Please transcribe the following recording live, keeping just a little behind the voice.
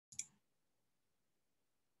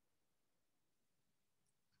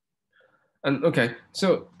And okay,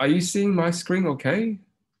 so are you seeing my screen okay?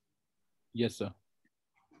 Yes, sir.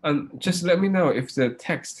 And just let me know if the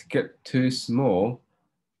text get too small,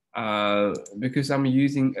 because I'm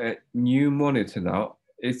using a new monitor now.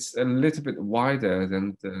 It's a little bit wider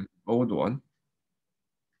than the old one.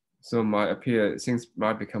 So things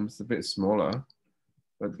might become a bit smaller,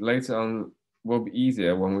 but later on will be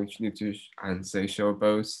easier when we need to and say show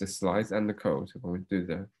both the slides and the code when we do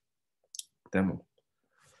the demo.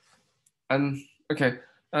 And okay,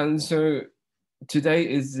 and so today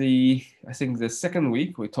is I think the second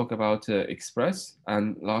week we talk about Express,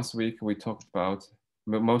 and last week we talked about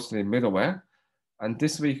mostly middleware, and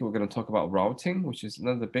this week we're going to talk about routing, which is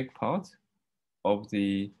another big part of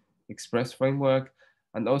the Express framework,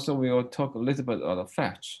 and also we will talk a little bit about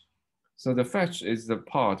fetch. So the fetch is the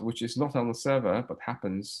part which is not on the server but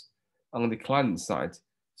happens on the client side.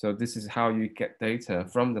 So this is how you get data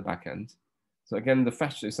from the backend. So again, the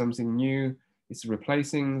fetch is something new. It's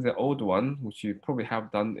replacing the old one, which you probably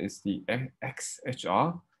have done is the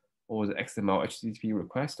XHR or the XML HTTP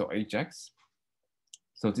request or AJAX.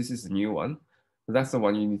 So this is the new one. So that's the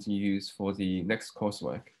one you need to use for the next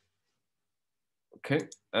coursework. Okay.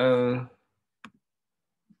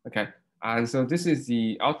 Okay. And so this is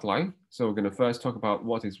the outline. So we're going to first talk about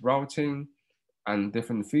what is routing and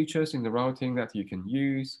different features in the routing that you can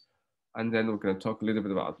use. And then we're going to talk a little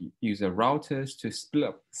bit about user routers to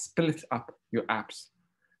split up your apps.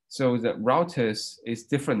 So the routers is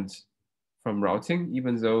different from routing,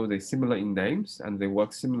 even though they're similar in names and they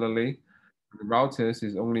work similarly. The routers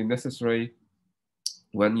is only necessary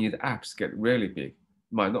when your apps get really big.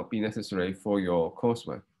 Might not be necessary for your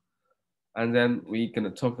coursework. And then we're going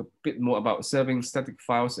to talk a bit more about serving static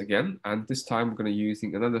files again. And this time we're going to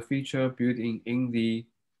using another feature built in the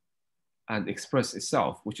Express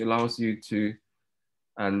itself, which allows you to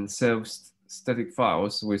serve static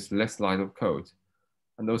files with less line of code.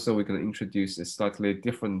 And also we're going to introduce a slightly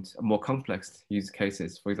different, more complex use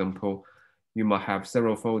cases. For example, you might have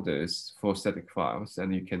several folders for static files,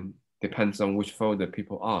 and you can, depends on which folder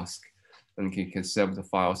people ask, and you can serve the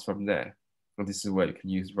files from there. And this is where you can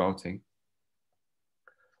use routing.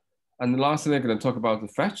 And lastly, I'm going to talk about the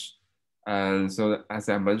fetch. And so as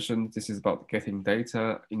I mentioned, this is about getting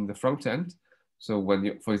data in the front end. So when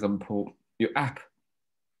you, for example, your app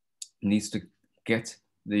needs to get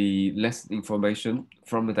the less information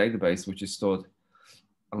from the database, which is stored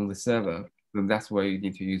on the server, then that's where you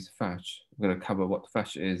need to use fetch. I'm going to cover what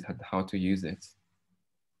fetch is and how to use it.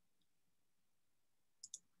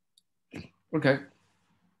 Okay.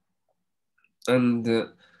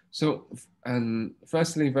 And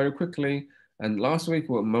firstly, very quickly, and last week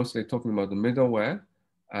we were mostly talking about the middleware,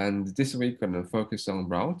 and this week we're going to focus on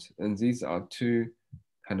route. And these are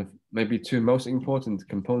maybe two most important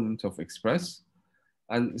components of Express.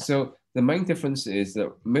 And so the main difference is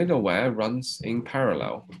that middleware runs in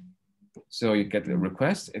parallel. So you get the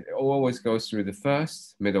request, it always goes through the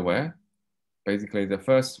first middleware. Basically, the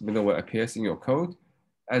first middleware appears in your code,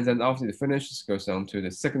 and then after it finishes, it goes on to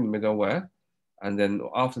the second middleware. And then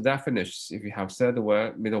after that finishes, if you have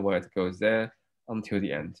middleware, it goes there until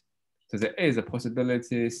the end. So there is a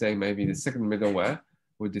possibility, say maybe the second middleware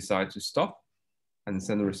would decide to stop and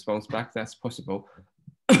send a response back. That's possible.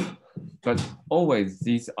 But always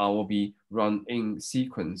these will be run in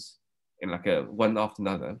sequence, in like a one after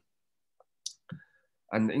another.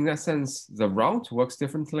 And in that sense, the route works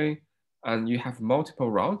differently, and you have multiple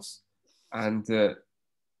routes, and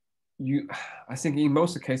I think in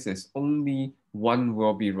most cases, only one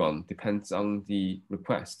will be run, depends on the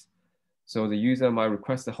request. So the user might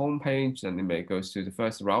request the home page, and it may go to the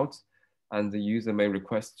first route, and the user may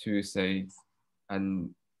request to say, and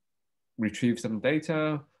retrieve some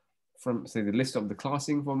data from, say, the list of the class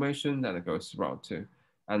information, and it goes to route 2.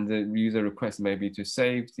 And the user request maybe to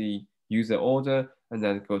save the user order, and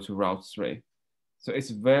then go to route 3. So it's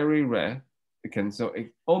very rare.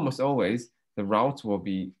 Almost always the route will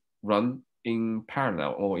be run in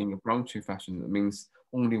parallel or in a branching fashion. It means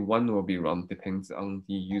only one will be run, depends on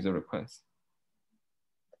the user request.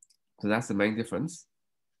 So that's the main difference.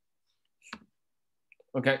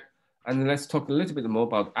 Okay, and let's talk a little bit more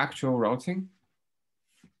about actual routing.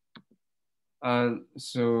 And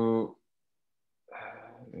so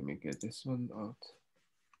let me get this one out.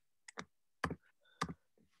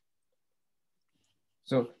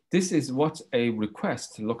 So this is what a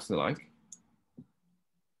request looks like.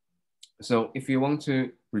 So if you want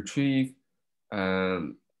to retrieve a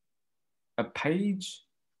page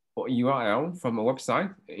or URL from a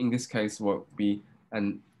website, in this case will be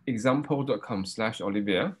an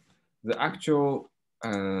example.com/Olivia, the actual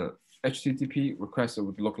HTTP request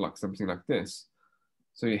would look like something like this.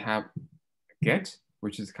 So you have get,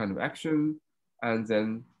 which is kind of action, and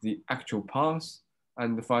then the actual pass,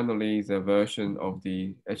 and finally the version of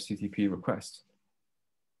the HTTP request.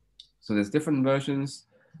 So there's different versions,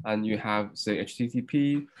 and you have, say,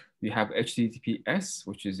 HTTP, you have HTTPS,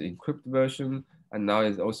 which is the encrypted version, and now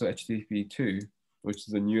there's also HTTP2, which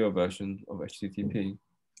is the newer version of HTTP,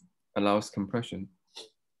 allows compression.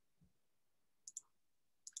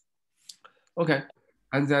 Okay,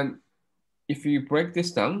 and then if you break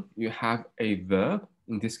this down, you have a verb,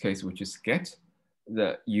 in this case, which is get,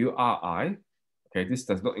 the URI. Okay, this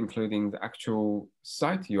does not including the actual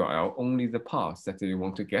site URL, only the path that you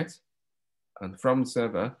want to get, and from the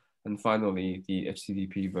server, and finally the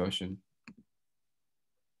HTTP version.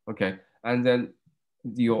 Okay, and then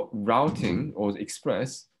your routing or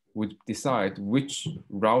express would decide which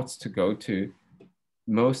routes to go to.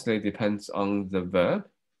 Mostly depends on the verb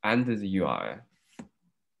and the URI,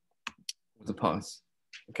 the path.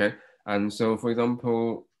 Okay, and so for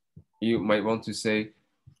example, you might want to say,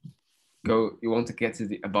 you want to get to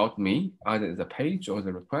the about me, either the page or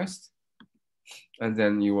the request, and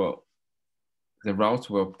then the route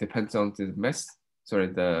will depend on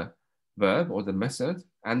the verb or the method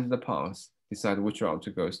and the path, decide which route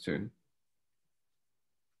it goes to.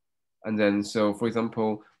 And then, so for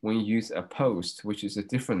example, when you use a post, which is a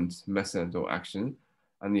different method or action,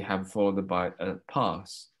 and you have followed by a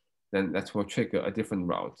pass, then that will trigger a different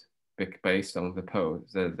route based on the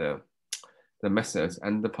post, the methods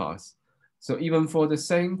and the pass. So even for the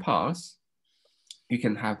same pass, you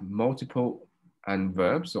can have multiple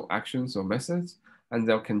verbs or actions or methods, and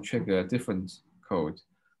they can trigger a different code.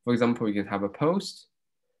 For example, you can have a post,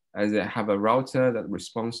 and they have a router that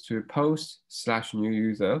responds to post/new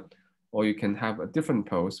user, or you can have a different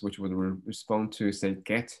post which would respond to, say,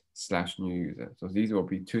 get/new user. So these will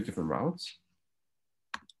be two different routes.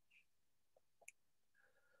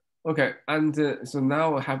 Okay, and so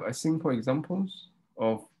now I have a simple examples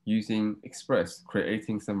of using Express,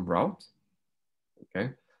 creating some route.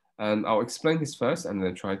 Okay, and I'll explain this first and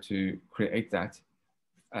then try to create that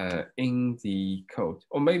in the code,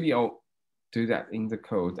 or maybe I'll do that in the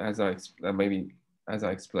code as I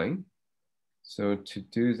explain. So to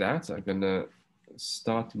do that, I'm gonna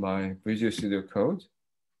start my Visual Studio Code.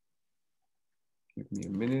 Give me a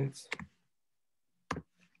minute.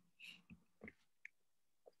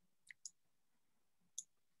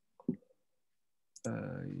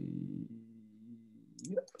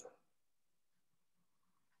 Yeah.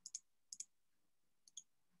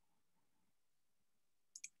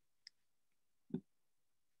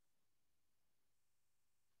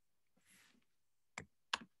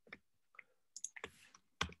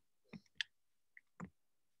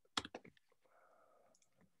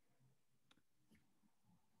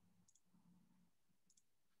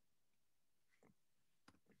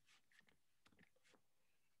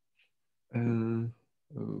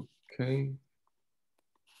 Okay.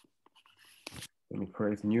 Let me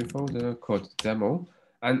create a new folder called demo.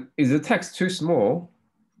 And is the text too small?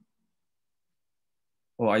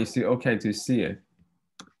 Or are you still okay to see it?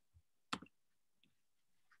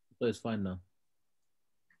 So it's fine now.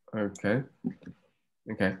 Okay.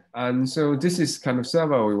 Okay. And so this is kind of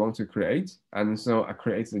server we want to create. And so I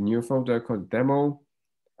created a new folder called demo.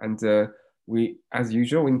 And we, as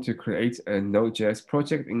usual, we need to create a Node.js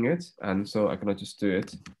project in it. And so I'm gonna just do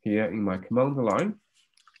it here in my command line.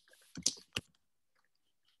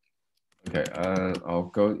 Okay, I'll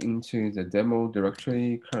go into the demo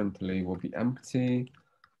directory. Currently will be empty.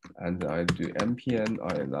 And I do npm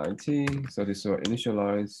init. So this will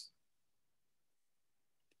initialize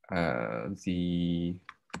the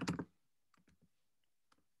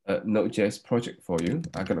Node.js project for you.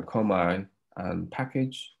 I'm gonna call my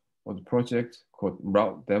package or the project called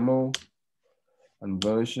route demo, and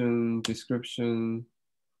version, description,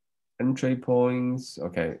 entry points.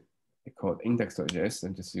 Okay, it's called index.js,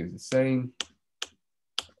 and just use the same.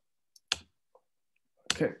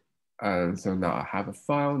 Okay, and so now I have a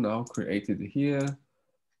file now created here,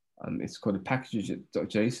 and it's called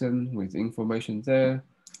package.json with information there.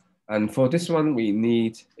 And for this one, we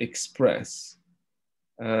need Express.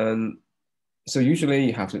 And so usually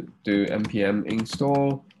you have to do npm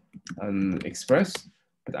install and Express,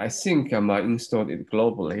 but I think I might install it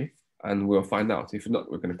globally, and we'll find out. If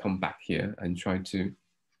not, we're going to come back here and try to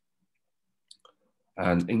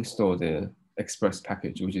install the Express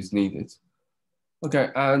package, which is needed. Okay,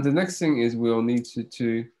 and the next thing is we'll need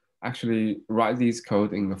to actually write these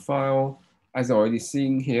code in the file. As already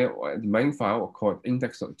seen here, the main file called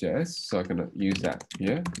index.js. So I'm gonna use that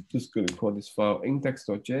here. Just gonna call this file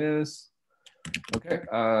index.js. Okay,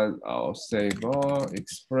 and I'll say var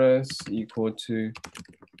express equal to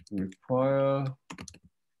require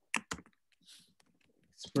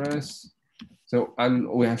express. So, and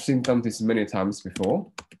we have seen done this many times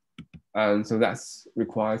before. And so that's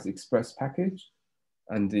requires express package.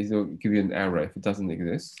 And this will give you an error if it doesn't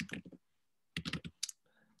exist.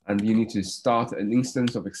 And you need to start an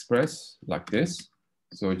instance of express like this.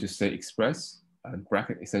 So just say express and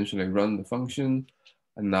bracket essentially run the function.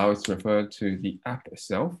 And now it's referred to the app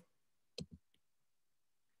itself.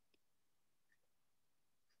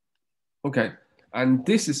 Okay, and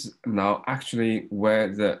this is now actually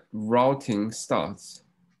where the routing starts.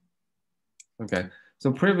 Okay,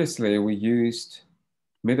 so previously we used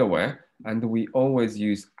middleware and we always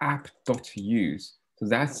use app.use. So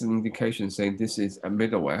that's an indication saying this is a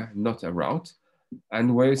middleware, not a route.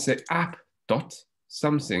 And where you say app dot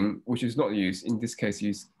something, which is not used, in this case,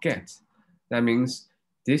 use get. That means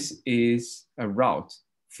this is a route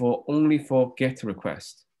for only for get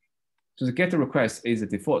request. So the get request is a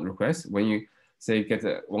default request. When you say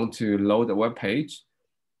want to load a web page,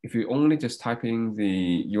 if you only just type in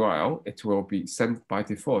the URL, it will be sent by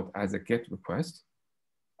default as a get request.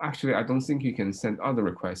 Actually, I don't think you can send other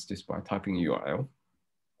requests just by typing URL.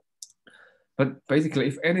 But basically,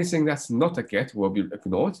 if anything that's not a get will be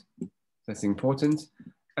ignored. That's important.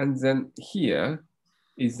 And then here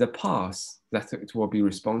is the path that it will be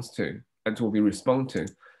respond to.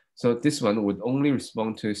 So this one would only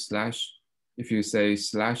respond to slash, if you say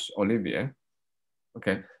slash Olivia,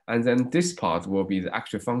 okay. And then this part will be the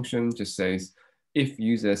actual function, just says, if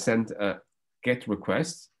user send a get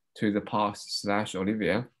request to the path slash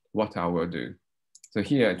Olivia, what I will do. So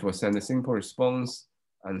here it will send a simple response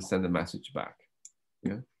and send a message back.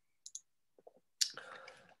 Yeah.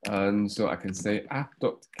 And so I can say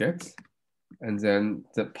app.get, and then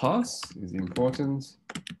the path is important.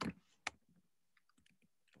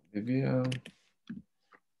 Olivia.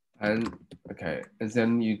 And okay, and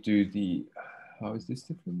then you do the, how is this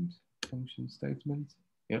different? Function statement.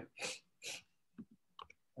 Yep.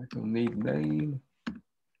 I don't need name.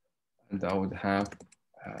 And I would have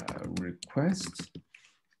request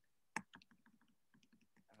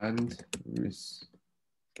and response.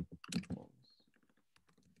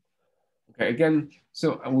 Okay, again,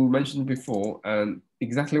 so we mentioned before,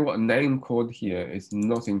 exactly what name code here is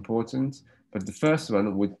not important, but the first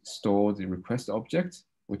one would store the request object,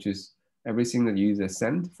 which is everything that user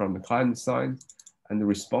sent from the client side, and the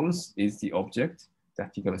response is the object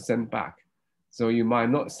that you're going to send back. So you might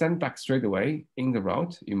not send back straight away in the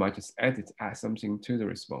route, you might just add something to the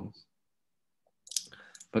response.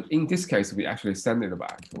 But in this case, we actually send it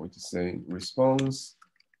back. We just say response.send.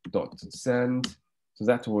 So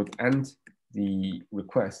that would end the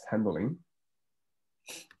request handling.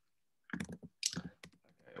 Okay,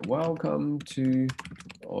 welcome to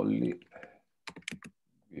Olivia's.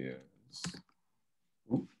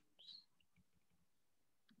 Oops.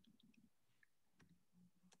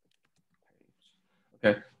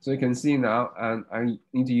 Okay, so you can see now, and I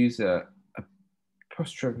need to use a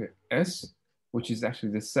apostrophe S, which is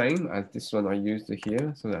actually the same as this one I used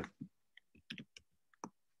here.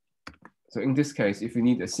 So in this case, if you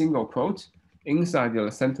need a single quote inside your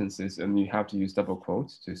sentences and you have to use double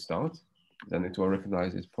quotes to start, then it will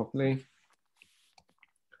recognize it properly.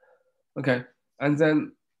 Okay, and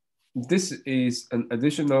then this is an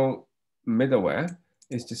additional middleware.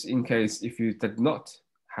 It's just in case if you did not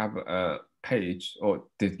have a page or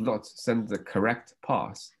did not send the correct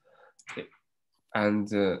path. And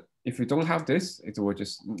if you don't have this, it will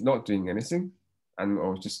just not doing anything, and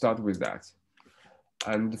I'll just start with that.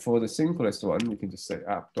 And for the simplest one, you can just say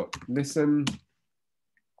app.listen.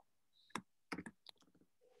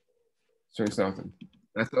 String started.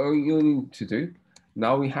 That's all you need to do.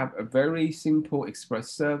 Now we have a very simple Express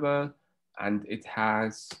server, and it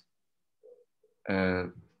has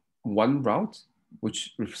one route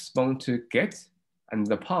which responds to get, and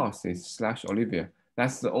the path is slash Olivia.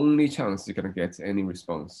 That's the only chance you're gonna get any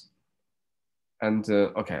response. And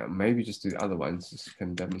okay, maybe just do the other ones, just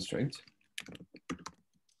can demonstrate.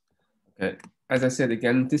 Okay, as I said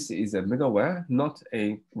again, this is a middleware, not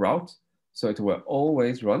a route, so it will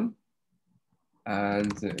always run.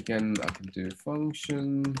 And again, I can do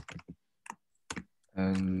function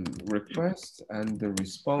and request and the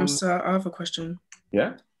response. Sir, I have a question.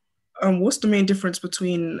 Yeah. What's the main difference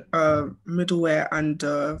between middleware and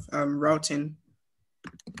routing?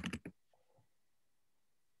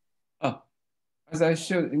 Oh, as I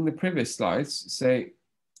showed in the previous slides, say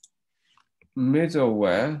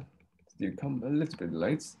middleware, you come a little bit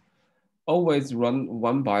late, always run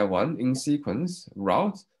one by one in sequence.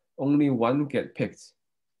 Route, only one get picked.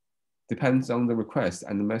 Depends on the request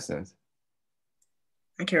and the method.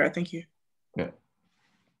 Okay, right, thank you. Yeah.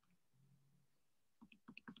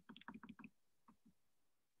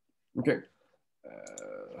 Okay.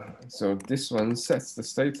 So this one sets the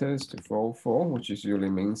status to 404, which usually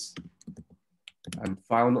means and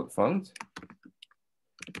file not found.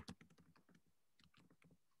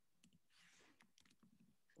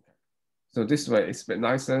 So this way it's a bit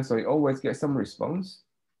nicer, so you always get some response.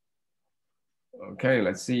 Okay,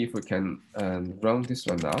 let's see if we can run this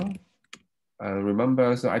one now.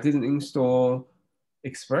 Remember, so I didn't install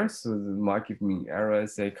Express, so it might give me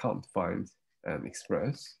errors. They can't find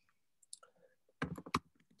Express.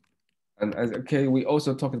 And okay, we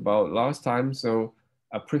also talked about last time. So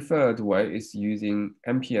a preferred way is using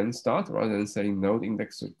npm start rather than saying node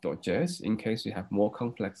index.js in case you have more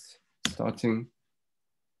complex starting.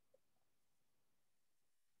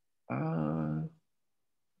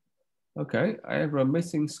 Okay, I have a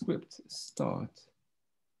missing script start.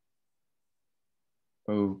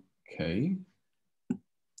 Okay.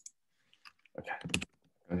 Okay,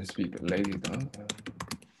 I'm gonna speak a bit lazy now.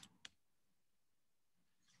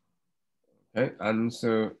 Okay, and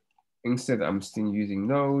so instead I'm still using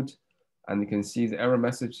Node, and you can see the error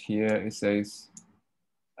message here. It says,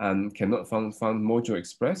 cannot find module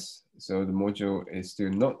express. So the module is still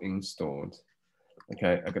not installed.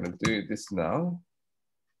 Okay, I'm gonna do this now.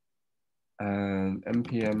 And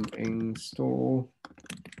npm install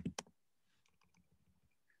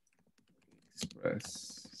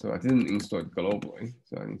express. So I didn't install it globally,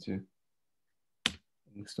 so I need to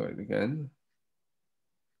install it again.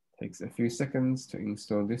 Takes a few seconds to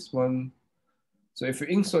install this one. So if you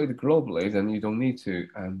install it globally, then you don't need to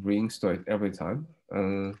reinstall it every time.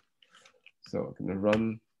 So I'm gonna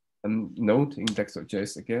run node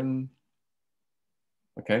index.js again.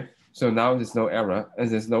 Okay, so now there's no error and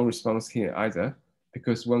there's no response here either,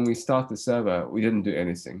 because when we start the server, we didn't do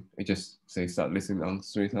anything. We just say start listening on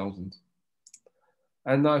 3000.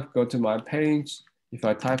 And now if I go to my page, if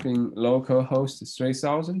I type in localhost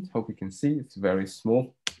 3000, hope you can see it's very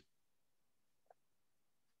small.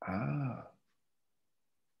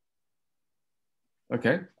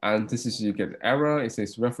 Okay, and this is you get error. It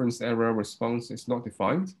says reference error, response is not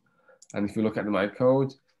defined. And if you look at my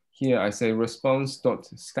code, here I say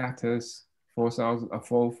response.status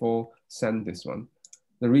 4044 send this one.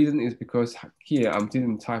 The reason is because here I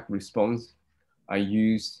didn't type response. I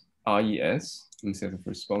used res instead of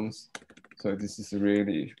response. So this is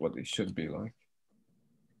really what it should be like.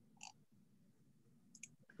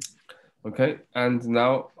 Okay, and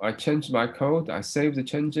now I changed my code. I saved the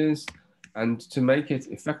changes. And to make it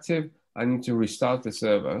effective, I need to restart the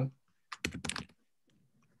server.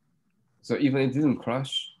 So even if it didn't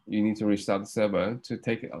crash, you need to restart the server to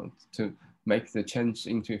take it out, to make the change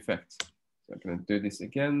into effect. So I'm gonna do this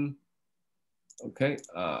again. Okay,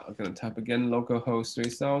 I'm gonna type again localhost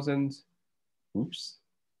 3000. Oops.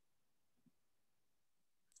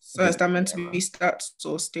 So is that meant to be stats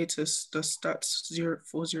or status? The stats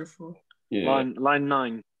 0404. Yeah. Line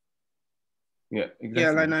 9. Yeah, exactly.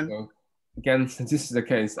 Yeah, line 9. So again, since this is the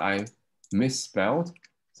case, I misspelled.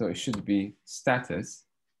 So it should be status,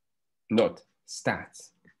 not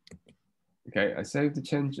stats. Okay, I saved the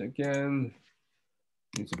change again.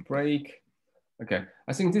 Need to break. Okay,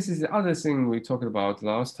 I think this is the other thing we talked about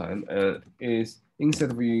last time, is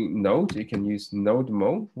instead of using node, you can use node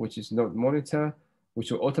mo, which is node monitor, which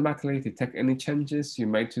will automatically detect any changes you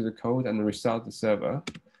made to the code and restart the server.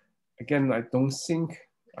 Again, I don't think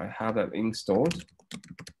I have that installed.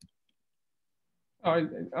 Oh,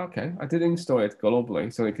 okay, I did install it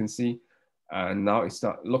globally, so you can see now it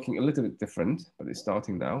starts looking a little bit different, but it's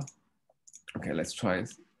starting now. Okay, let's try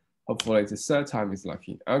it. Hopefully the third time is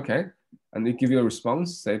lucky. Okay, and they give you a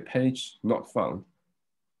response, say page not found.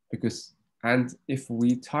 And if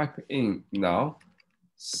we type in now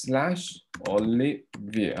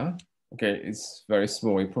 /Olivia, okay, it's very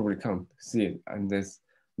small, you probably can't see it, and there's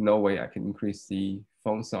no way I can increase the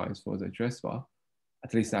font size for the address bar,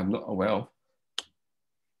 at least I'm not aware of.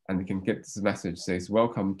 And you can get this message says,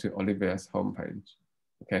 welcome to Olivia's homepage.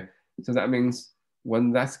 Okay, so that means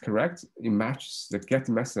when that's correct, it matches the get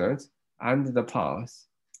method and the path,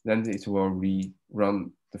 then it will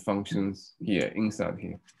rerun the functions here, inside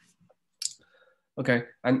here. Okay,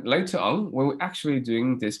 and later on, when we're actually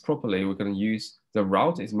doing this properly, we're gonna use the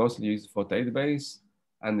route is mostly used for database,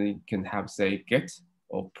 and you can have say get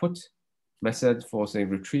or put method for say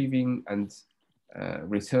retrieving and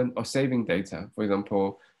return or saving data. For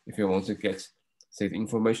example, if you want to get say the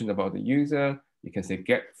information about the user, you can say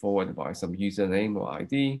get forward by some username or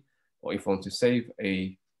ID, or if you want to save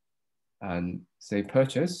a say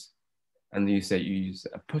purchase, and you say you use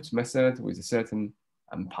a put method with a certain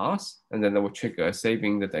pass, and then that will trigger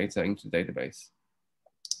saving the data into the database.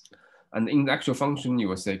 And in the actual function, you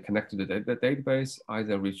will say connect to the database,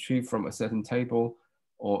 either retrieve from a certain table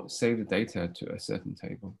or save the data to a certain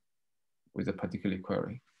table with a particular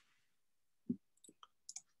query.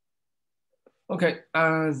 Okay,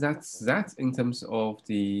 that's that in terms of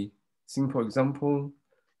the simple example.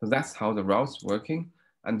 So that's how the route's working.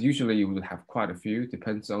 And usually you will have quite a few,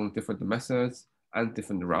 depends on different methods and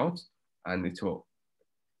different routes, and it will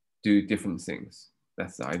do different things.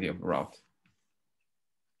 That's the idea of a route.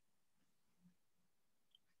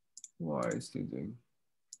 Why is it doing?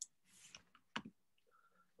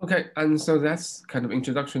 Okay, and so that's kind of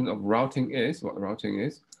introduction of routing is, what routing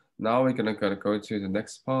is. Now we're gonna go to the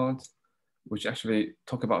next part, which actually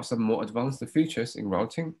talk about some more advanced features in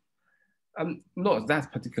routing. Not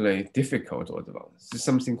that particularly difficult or advanced. It's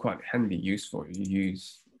something quite handy, useful you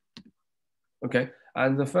use. Okay,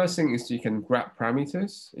 and the first thing is you can grab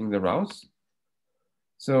parameters in the routes.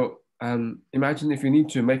 So imagine if you need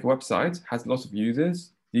to make a website, has lots of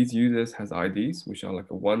users. These users has IDs, which are like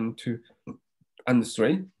a 1, 2, and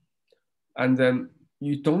 3. And then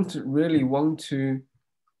you don't really want to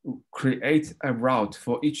create a route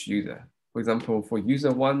for each user. For example, for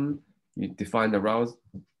user 1, you define a route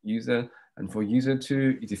user, and for user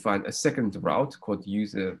 2, you define a second route called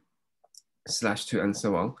user/2 and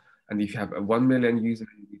so on. And if you have a 1 million user,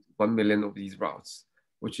 you need 1 million of these routes,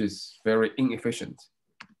 which is very inefficient.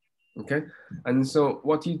 Okay, and so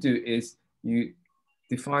what you do is you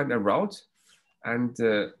define a route and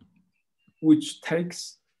which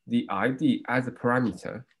takes the ID as a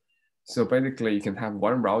parameter. So basically you can have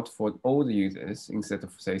one route for all the users instead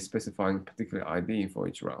of say specifying a particular ID for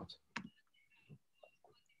each route.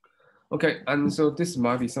 Okay, and so this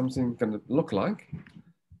might be something gonna look like.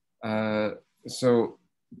 So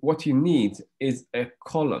what you need is a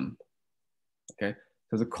column, okay?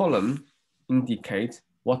 So the column indicates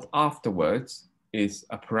what afterwards is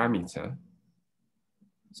a parameter.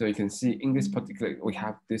 So you can see in this particular, we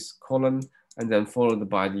have this column and then followed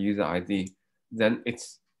by the user ID. Then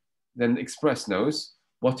Express knows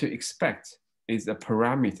what to expect is a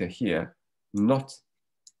parameter here, not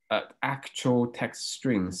an actual text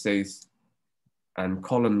string says and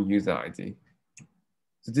column user ID.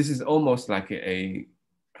 So this is almost like a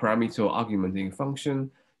parameter argumenting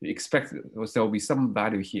function. You expect there will be some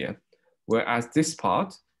value here, whereas this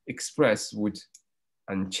part, Express would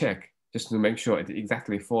uncheck just to make sure it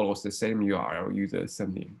exactly follows the same URL user is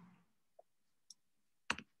sending.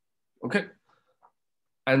 Okay,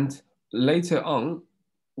 and later on,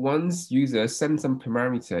 once user sends some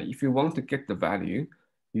parameter, if you want to get the value,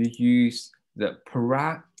 you use the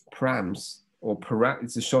params, or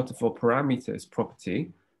it's a short for parameters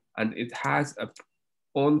property, and it has a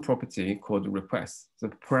own property called request. The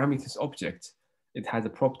parameters object, it has a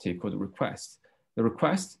property called request. The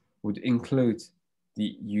request would include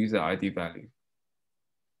the user ID value.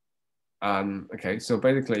 Okay, so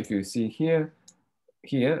basically if you see here,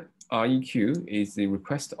 REQ is the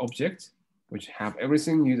request object, which have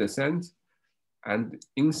everything user sent. And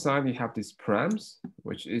inside you have this params,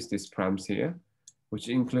 which is this params here, which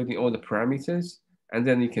including all the parameters. And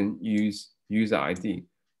then you can use user ID.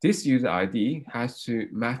 This user ID has to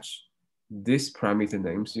match this parameter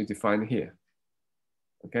names you define here.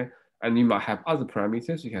 Okay, and you might have other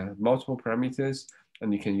parameters. You can have multiple parameters,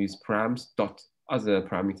 and you can use params dot other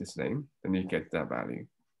parameters name, and you get that value.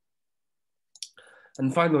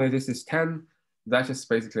 And finally, this is 10. That just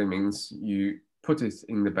basically means you put it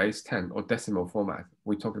in the base 10 or decimal format.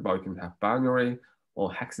 We talked about you can have binary or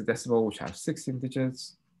hexadecimal, which have 16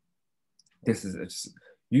 digits. This is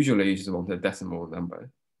usually you just want a decimal number.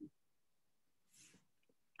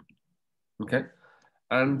 Okay,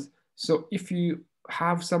 and so if you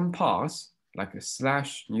have some pass like a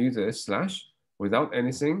slash user slash without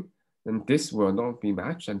anything, then this will not be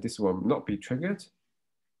matched and this will not be triggered.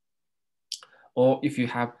 Or if you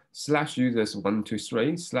have slash users 1, 2,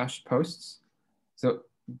 3 slash posts, so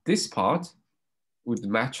this part would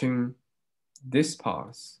matching this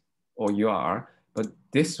pass or URL, but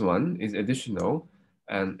this one is additional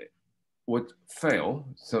and would fail.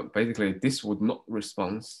 So basically this would not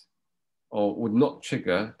respond or would not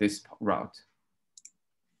trigger this route.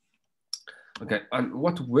 Okay, and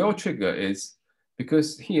what will trigger is,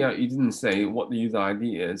 because here you didn't say what the user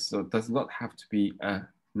ID is, so it does not have to be a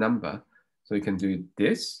number. So you can do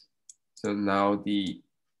this. So now the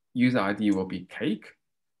user ID will be cake,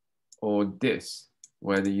 or this,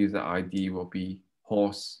 where the user ID will be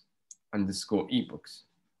horse underscore ebooks.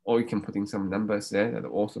 Or you can put in some numbers there that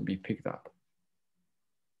will also be picked up.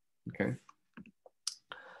 Okay.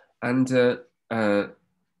 And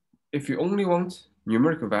if you only want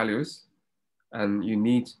numerical values and you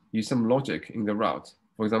need use some logic in the route,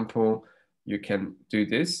 For example, you can do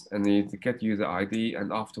this and you get user ID,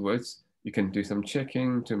 and afterwards you can do some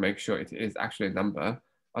checking to make sure it is actually a number.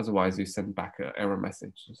 Otherwise, you send back an error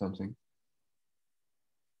message or something.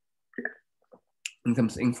 In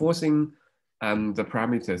terms of enforcing the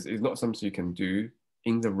parameters, is not something you can do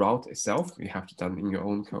in the route itself. You have to done in your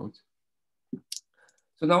own code.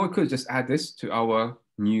 So now we could just add this to our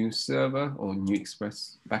new server or new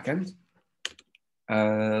Express backend.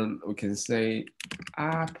 And we can say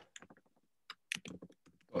app.get.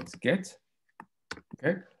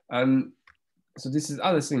 Okay. And so this is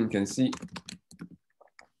other thing you can see.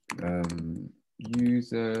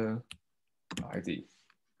 User ID.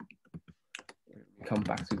 Come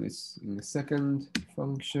back to this in a second.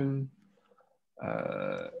 Function.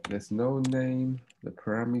 There's no name. The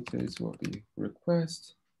parameters will be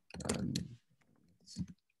request. And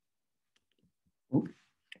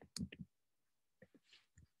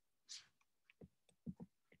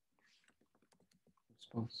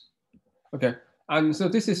response. Okay, and so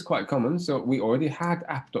this is quite common. So we already had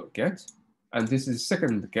app.get, and this is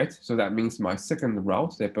second get. So that means my second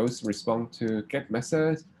route, they both respond to get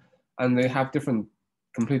method, and they have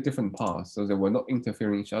complete different paths. So they will not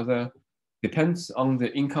interfere in each other. Depends on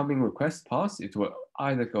the incoming request path. It will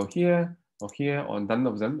either go here, or none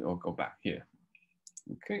of them, or go back here.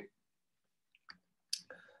 Okay.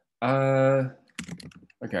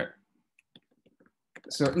 Okay.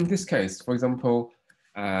 So in this case, for example,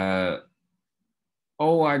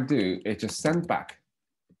 all I do is just send back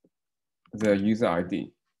the user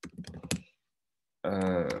ID.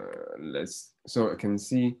 So I can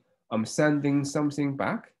see I'm sending something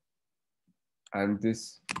back, and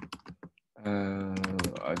this I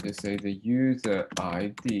just say the user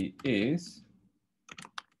ID is.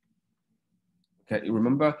 Okay,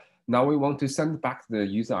 remember now we want to send back the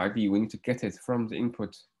user ID. We need to get it from the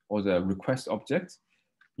input or the request object.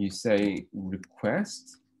 You say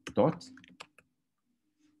request dot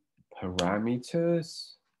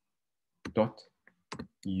parameters dot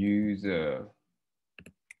user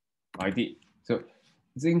ID. So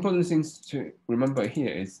the important things to remember here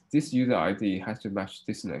is this user ID has to match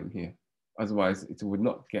this name here. Otherwise, it would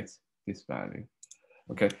not get this value.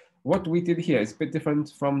 Okay, what we did here is a bit different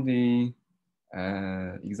from the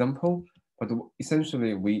example, but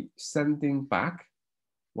essentially we sending back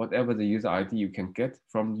whatever the user ID you can get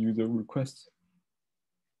from user request.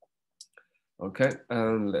 Okay,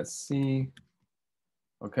 and let's see.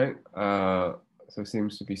 Okay, so it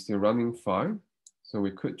seems to be still running fine. So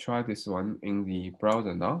we could try this one in the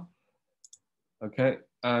browser now. Okay,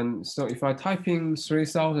 and so if I type in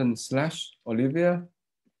 3000/Olivia,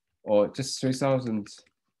 or just 3000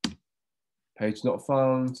 page not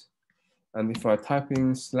found, and if I type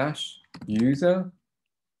in /user,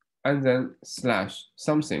 and then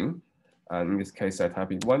 /something, and in this case I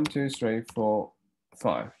type in 1, 2, 3, 4,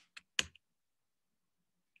 5.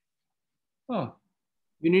 Oh,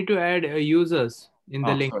 You need to add users in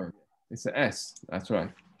the link. Sorry. It's an S, that's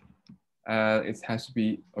right. It has to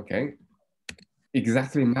be, okay,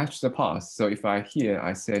 exactly match the path. So if I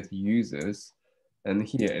said users, and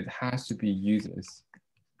here it has to be users.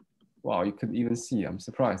 Wow, you could even see, I'm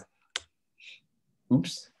surprised.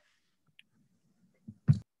 Oops.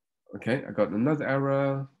 Okay, I got another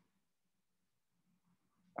error.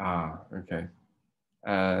 Okay.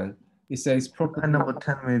 It says property. And number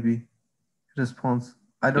 10 maybe, response.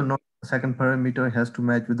 I don't know, the second parameter has to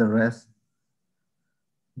match with the rest.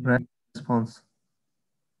 Response.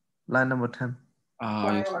 Line number 10.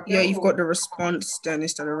 Yeah, you've got the response then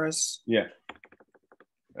instead of res. Yeah.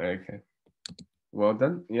 Okay. Well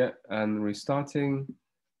done. Yeah, and restarting.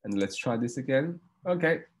 And let's try this again.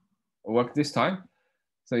 Okay, work this time.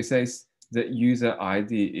 So it says the user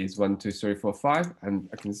ID is 1, 2, 3, 4, 5. And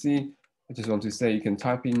I can see, I just want to say you can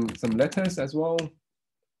type in some letters as well.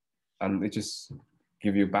 And it just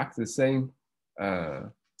give you back the same,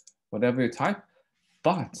 whatever you type.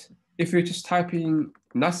 But if you're just typing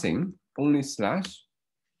nothing, only slash,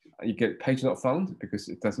 you get page not found because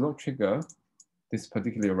it does not trigger this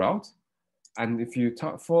particular route. And if you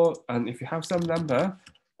type and if you have some number,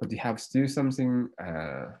 but you have still something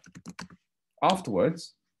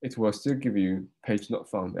afterwards, it will still give you page not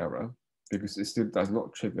found error because it still does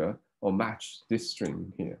not trigger or match this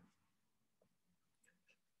string here.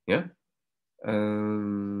 Yeah. I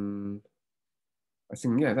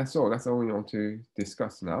think, yeah, that's all. That's all we want to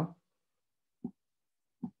discuss now.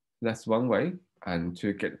 That's one way, and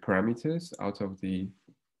to get parameters out of the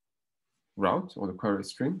route or the query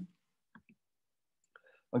string.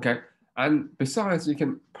 Okay, and besides you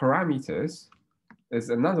can parameters,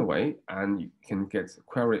 there's another way, and you can get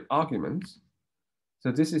query arguments.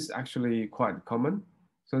 So this is actually quite common.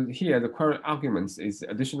 So here, the query arguments is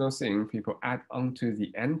additional thing people add onto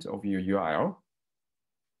the end of your URL.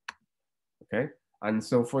 Okay, and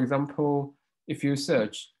so for example, if you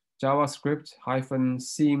search JavaScript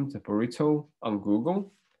 -themed burrito on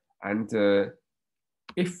Google, and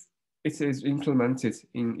if it is implemented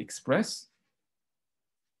in Express,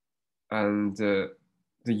 and the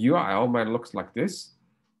URL might look like this.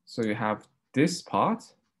 So you have this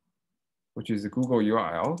part, which is the Google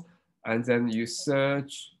URL, and then you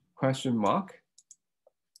search ?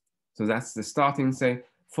 So that's the starting thing.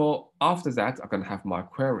 For after that, I'm gonna have my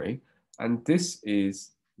query, and this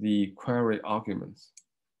is the query arguments.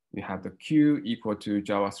 You have the Q equal to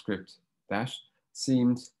JavaScript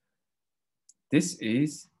 -themed. This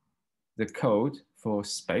is the code for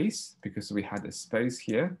space, because we had a space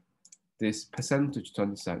here, this percentage to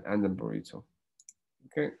understand, and then burrito.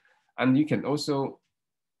 Okay, and you can also,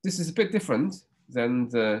 this is a bit different than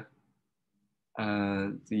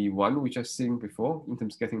the one which I've seen before in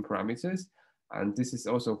terms of getting parameters, and this is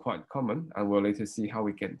also quite common, and we'll later see how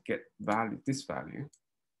we can get this value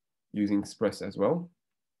using Express as well.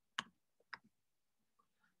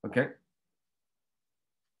 Okay,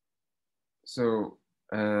 so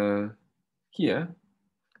here,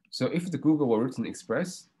 so if the Google were written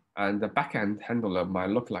Express, and the backend handler might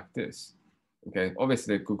look like this. Okay,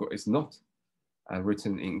 obviously Google is not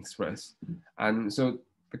written in Express, and so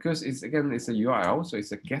because it's again it's a URL, so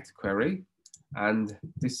it's a get query, and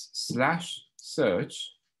this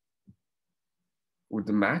 /search would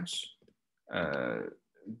match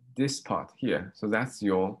this part here. So that's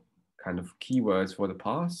your kind of keywords for the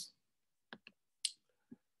parse.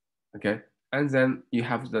 Okay, and then you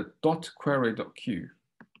have the .query.q.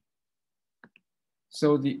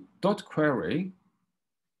 So the .query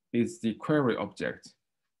is the query object.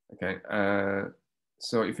 Okay,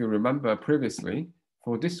 so if you remember previously,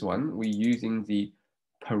 for this one, we're using the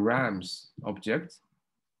params object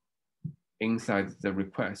inside the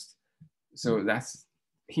request. So that's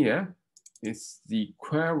here, it's the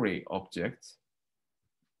query object.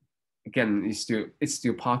 Again, it's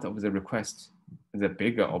still part of the request, the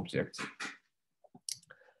bigger object.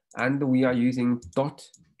 And we are using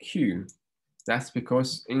 .q. That's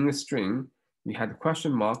because in the string, we had ?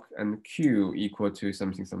 and q equal to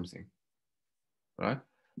something something, right?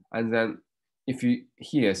 And then if you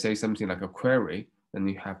here say something like a query, then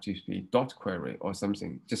you have to be .query or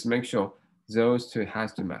something. Just make sure those two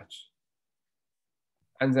has to match.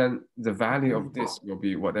 And then the value of this will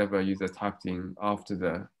be whatever user typed in after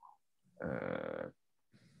the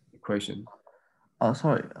equation.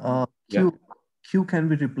 Sorry, Yeah. Q can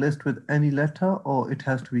be replaced with any letter, or it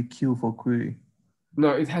has to be Q for query? No,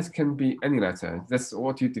 it can be any letter. That's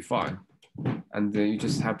what you define. And you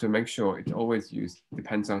just have to make sure it always used,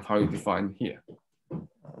 depends on how you define here.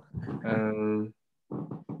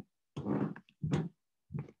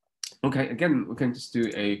 Okay, again, we can just do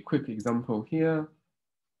a quick example here.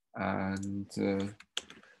 And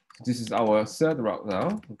this is our third route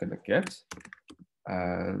now. We're gonna get,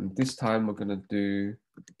 and this time we're gonna do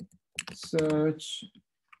search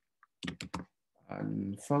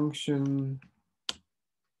and function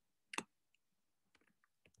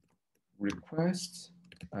request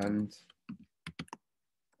and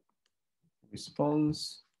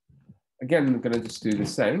response. Again, we're gonna just do the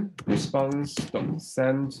same,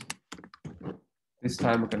 response.send. This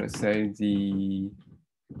time we're gonna say the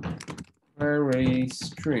query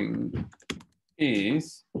string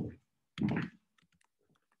is,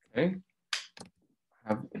 okay,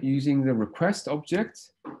 using the request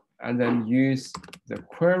object, and then use the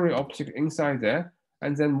query object inside there,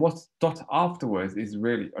 and then what's dot afterwards is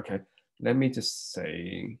really, okay, let me just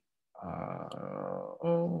say,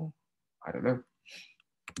 oh, I don't know.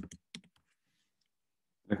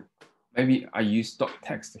 Maybe I use dot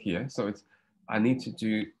text here, so it's, I need to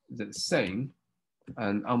do the same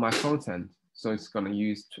and on my front end, so it's gonna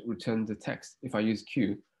use to return the text. If I use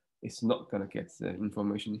Q, it's not gonna get the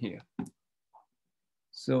information here.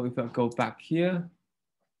 So if I go back here,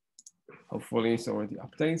 hopefully it's already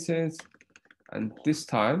updated. And this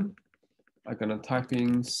time I'm gonna type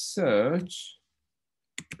in search,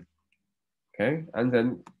 okay, and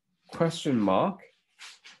then ?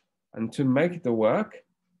 And to make it work,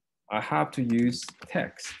 I have to use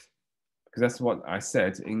text, because that's what I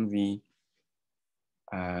said in the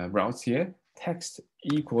routes here. Text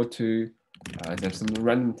equal to, there's some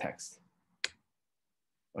random text.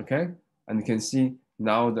 Okay, and you can see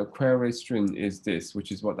now the query string is this,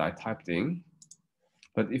 which is what I typed in.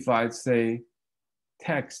 But if I say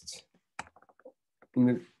text,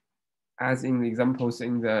 as in the examples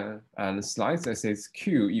in the slides, I say it's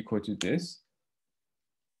Q equal to this.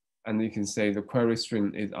 And you can say the query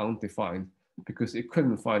string is undefined because it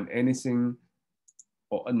couldn't find anything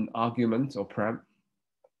or an argument or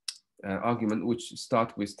argument which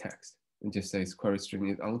start with text, and just says query string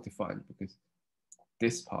is undefined because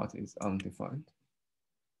this part is undefined.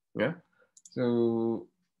 Yeah, so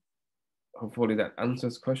hopefully that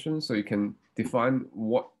answers questions. So you can define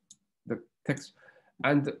what the text,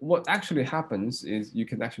 and what actually happens is you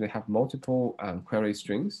can actually have multiple query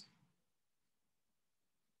strings.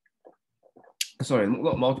 Sorry,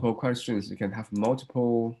 not multiple query strings. You can have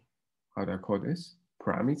multiple, how do I call this?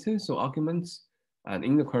 Parameters or arguments. And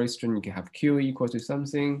in the query string, you can have q equal to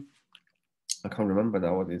something. I can't remember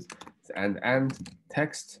now what it is. And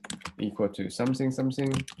text equal to something.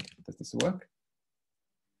 Does this work?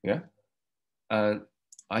 Yeah. And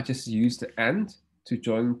I just use the and to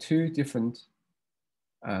join two different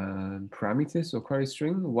parameters or query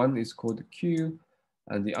string. One is called q,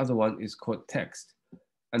 and the other one is called text.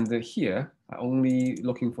 And here, I'm only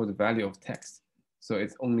looking for the value of text. So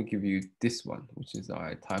it's only give you this one, which is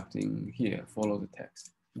I typed in here, follow the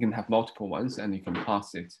text. You can have multiple ones and you can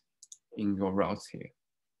pass it in your routes here.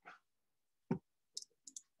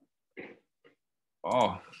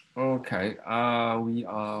 Oh, okay. We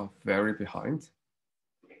are very behind.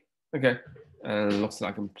 Okay, and looks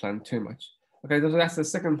like I'm planning too much. Okay, so that's the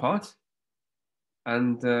second part.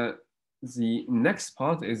 And the next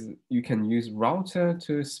part is you can use router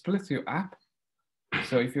to split your app.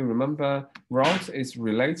 So if you remember, route is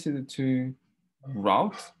related to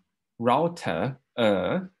route. Router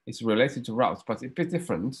is related to route, but it's a bit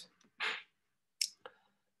different.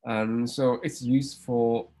 And so it's used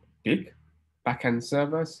for big backend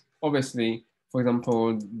servers. Obviously, for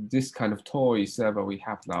example, this kind of toy server we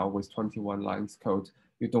have now with 21 lines code,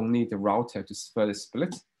 you don't need the router to further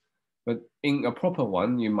split. But in a proper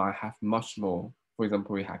one, you might have much more. For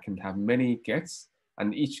example, we can have many gets,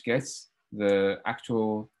 and each gets, the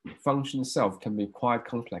actual function itself can be quite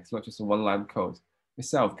complex, not just a one line code.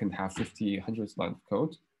 Itself can have 50, 100 lines of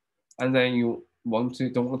code. And then you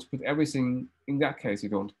don't want to put everything, in that case, you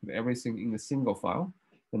don't want to put everything in a single file.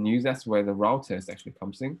 And that's where the routers actually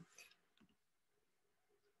comes in.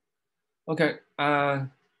 Okay,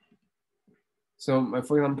 so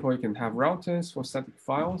for example, you can have routers for static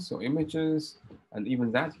files or images, and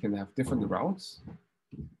even that you can have different routes.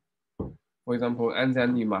 For example, and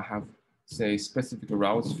then you might have, say, specific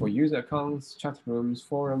routes for user accounts, chat rooms,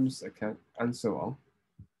 forums, and so on.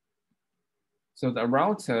 So the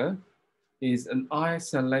router is an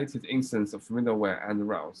isolated instance of middleware and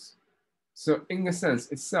routes. So in a sense,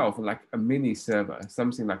 itself like a mini server,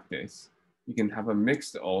 something like this. You can have a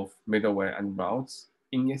mix of middleware and routes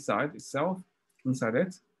inside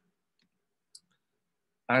it.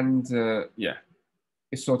 And yeah,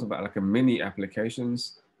 it's sort of like a mini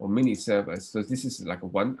applications or mini servers. So this is like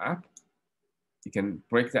one app. You can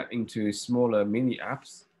break that into smaller mini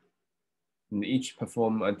apps, and each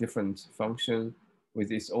perform a different function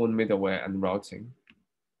with its own middleware and routing.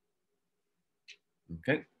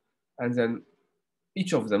 Okay, and then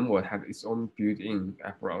each of them will have its own built-in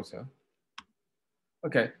app router.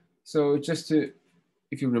 Okay, so just to,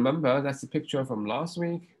 if you remember, that's a picture from last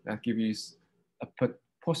week that gives you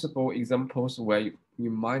possible examples where you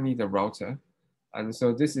might need a router. And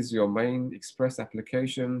so this is your main Express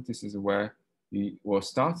application. This is where you will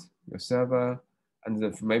start your server.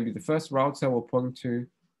 And maybe the first router will point to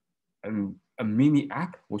a mini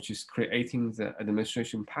app, which is creating the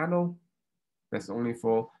administration panel. That's only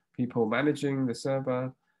for people managing the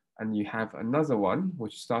server. And you have another one,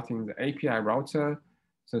 which is starting the API router.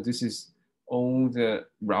 So this is all the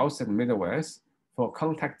routes and middlewares for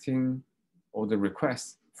contacting all the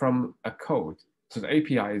requests from a code. So the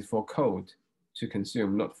API is for code to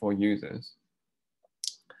consume, not for users.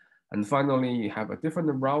 And finally, you have a different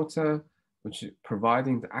router, which is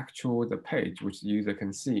providing the page which the user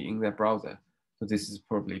can see in their browser. So this is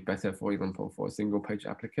probably better, for example, for single page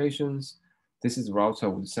applications. This is router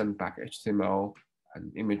would send back HTML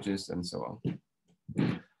and images and so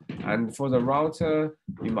on. And for the router,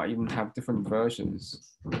 you might even have different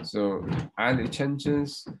versions. So as it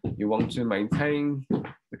changes, you want to maintain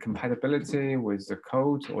the compatibility with the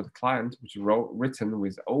code or the client, which is written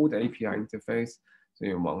with old API interface. So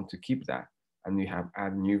you want to keep that, and you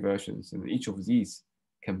add new versions, and each of these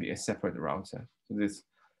can be a separate router. So this,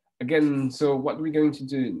 again, so what we're going to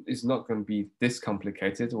do is not going to be this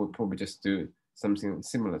complicated. We'll probably just do something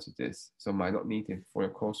similar to this. So might not need it for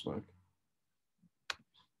your coursework.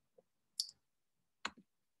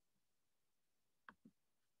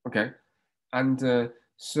 Okay, and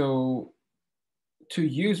so to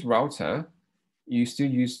use router, you still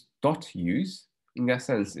use .use. In that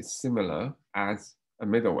sense, it's similar as a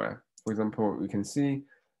middleware. For example, we can see,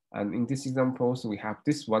 and in this example, so we have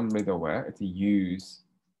this one middleware to use.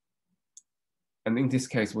 And in this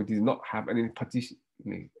case, we did not have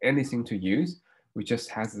anything to use. We just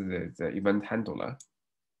has the event handler.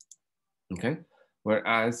 Okay.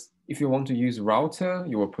 Whereas if you want to use router,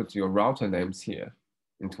 you will put your router names here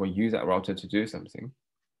and to use that router to do something.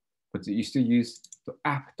 But you still use the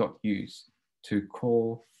app.use to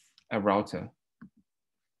call a router.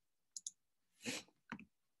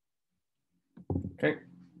 Okay.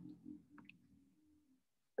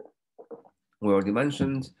 We already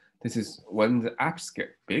mentioned this is when the apps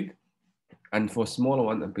get big, and for smaller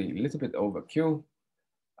one, it'll be a little bit overkill.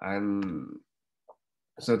 And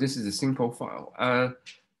so this is a simple file.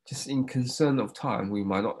 Just in concern of time, we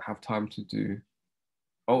might not have time to do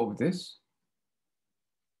all of this.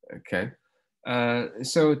 Okay.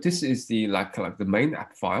 So this is the like the main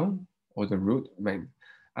app file or the root main.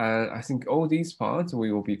 I think all these parts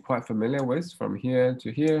we will be quite familiar with from here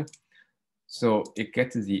to here. So it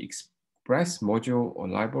gets the express module or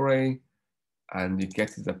library, and you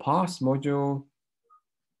get the parse module.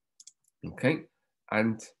 Okay,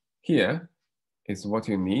 and here is what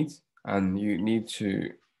you need, and you need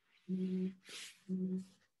to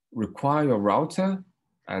require your router,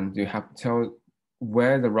 and you have to tell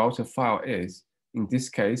where the router file is. In this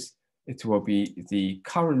case, it will be the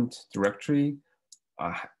current directory.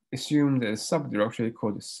 Assume the subdirectory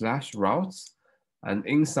called /routes, and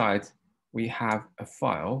inside we have a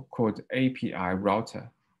file called API router.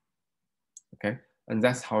 Okay, and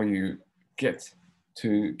that's how you get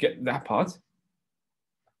that part.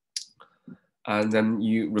 And then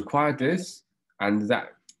you require this, and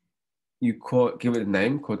that you give it a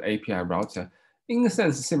name called API router. In a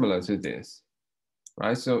sense, similar to this,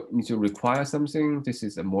 right? So you need to require something. This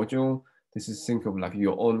is a module. This is think of like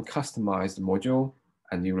your own customized module,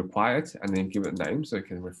 and you require it, and then give it a name so you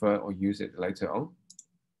can refer or use it later on.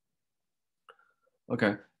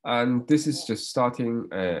 Okay, and this is just starting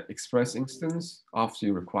Express instance after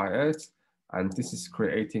you require it. And this is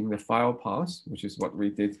creating the file path, which is what we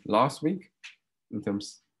did last week in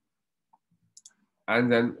terms.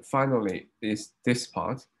 And then finally is this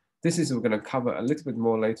part. This is we're going to cover a little bit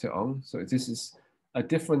more later on. So this is a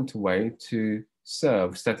different way to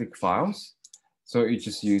serve static files. So you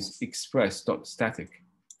just use express.static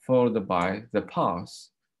followed by the path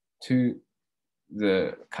to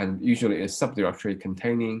the usually a subdirectory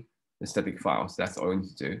containing the static files. That's all you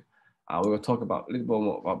need to do. We will talk about a little bit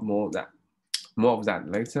more about more of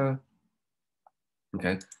that later.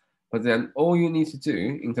 Okay, but then all you need to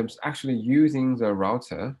do in terms of actually using the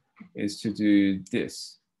router is to do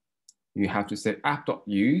this. You have to say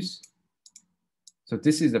app.use. So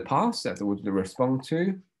this is the path that would respond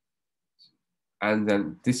to. And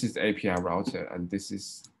then this is the API router, and this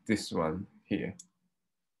is this one here.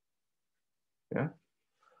 Yeah.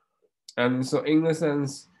 And so in a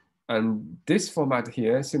sense, and this format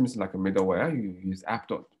here seems like a middleware. You use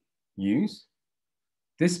app.use.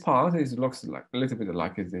 This part looks like a little bit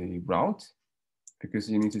like the route, because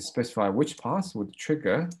you need to specify which path would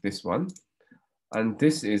trigger this one. And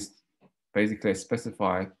this is basically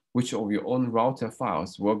specify which of your own router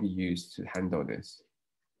files will be used to handle this.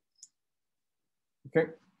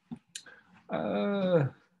 Okay.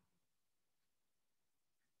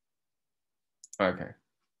 Okay.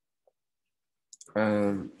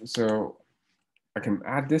 So I can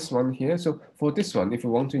add this one here. So for this one, if you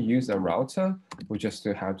want to use a router, we just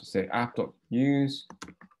have to say app.use.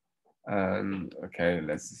 And okay,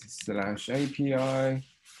 let's /API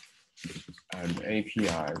and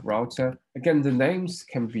API router. Again, the names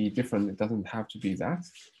can be different. It doesn't have to be that.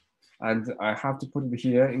 And I have to put it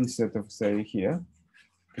here instead of say here,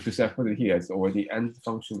 because I put it here, it's already end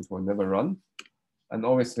functions will never run. And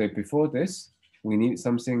obviously before this, we need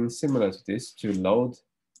something similar to this to load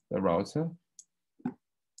the router.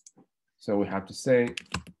 So we have to say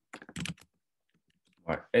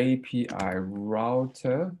our API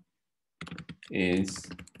router is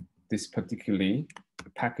this particularly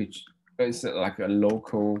package. It's like a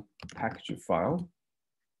local package file.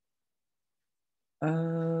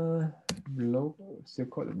 Local, still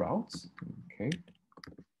called routes. Okay.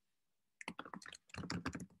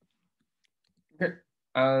 Okay.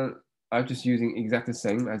 I'm just using exactly the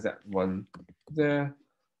same as that one there.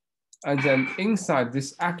 And then inside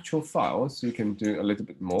this actual file, so you can do a little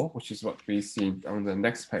bit more, which is what we see on the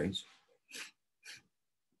next page.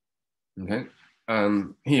 Okay,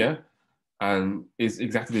 here is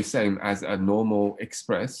exactly the same as a normal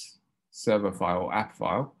Express server file, app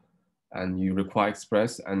file, and you require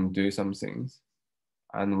Express and do some things.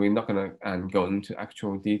 And we're not gonna go into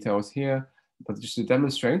actual details here, but just to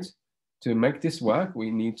demonstrate, to make this work,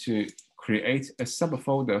 we need to create a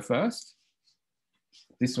subfolder first.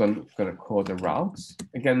 This one we're going to call the routes.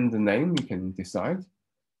 Again, the name you can decide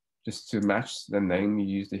just to match the name you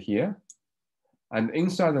used here. And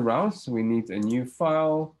inside the routes, we need a new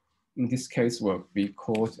file. In this case, will be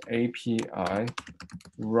called API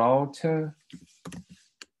router.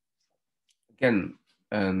 Again,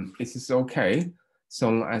 it is okay so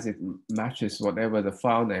long as it matches whatever the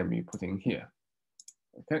file name you put in here.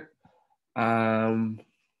 Okay.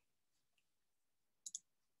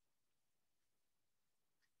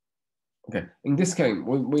 Okay. In this case,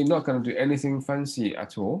 we're not going to do anything fancy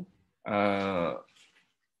at all.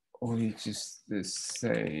 We just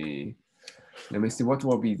say, let me see what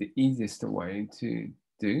will be the easiest way to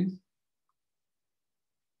do.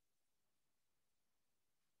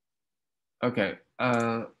 Okay,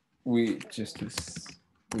 we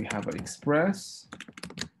have an express.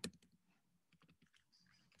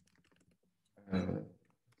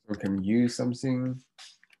 We can use something.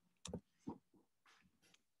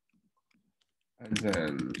 And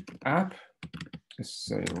then app, just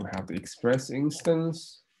so we have the express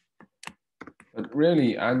instance. But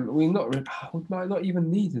really, and we might not even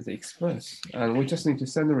need the express, and we just need to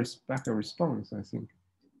send back a response, I think.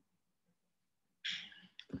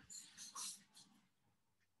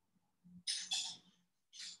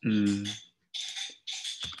 We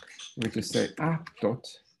just say app dot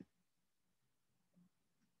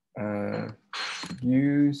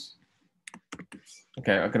use.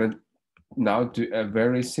 Okay, I'm gonna now do a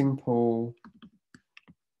very simple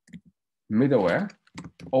middleware.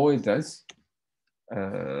 All it does,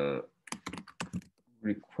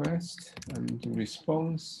 request and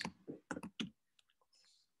response.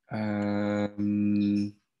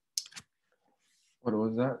 What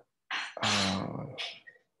was that?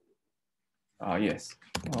 Yes,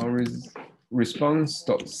 our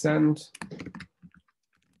response.send.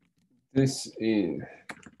 This is,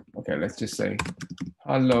 okay, let's just say,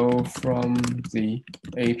 hello from the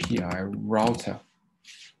API router.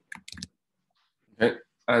 Okay,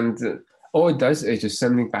 and all it does is just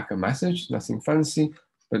sending back a message, nothing fancy,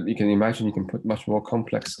 but you can imagine you can put much more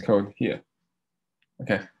complex code here.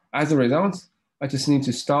 Okay, as a result, I just need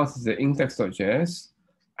to start the index.js,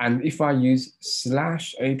 and if I use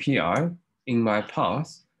 /API in my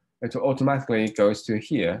path, it automatically goes to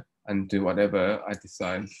here and do whatever I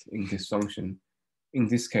decide in this function. In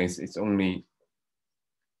this case, it's only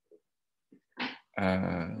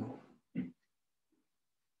and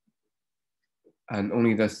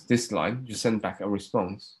only does this line, just send back a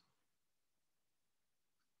response.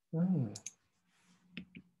 Oh.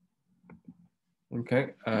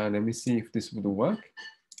 Okay, let me see if this would work.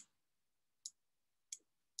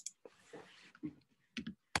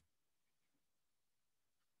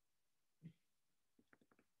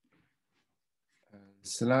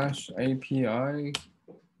 /API.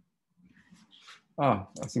 I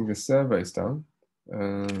think the server is down.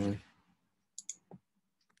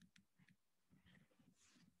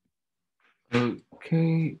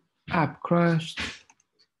 Okay, app crashed.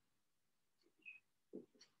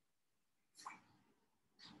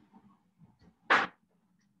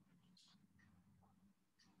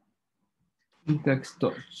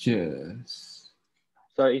 Index.js.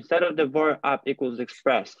 So instead of the var app equals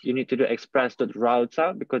express, you need to do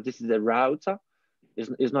express.router because this is a router.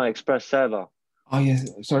 It's not express server. Oh, yes,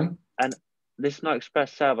 sorry. And this is not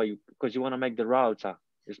express server because you want to make the router.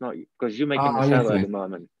 It's not because you're making the server at the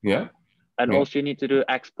moment. Yeah. And also you need to do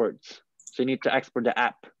exports. So you need to export the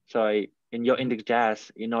app. So in your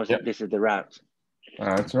index.js, it knows that this is the route.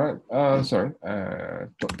 That's right. Sorry.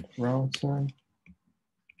 Router.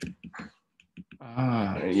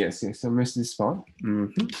 Yes. I missed this part.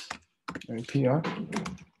 API.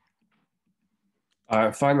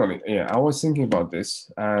 Finally, yeah, I was thinking about this,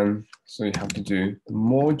 and so you have to do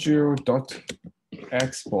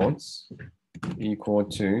module.exports equal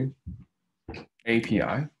to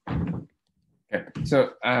API. Okay,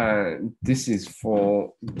 so this is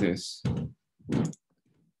for this.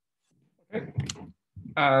 Okay.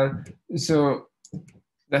 So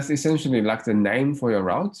that's essentially like the name for your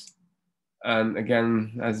route. And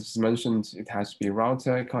again, as mentioned, it has to be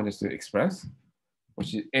router. It can't just do express,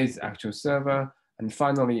 which is actual server. And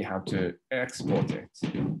finally, you have to export it.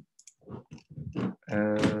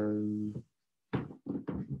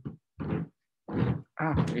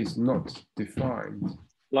 App is not defined.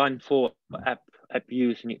 Line 4, app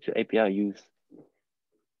use, you need to API use.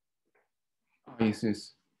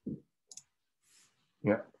 Yes.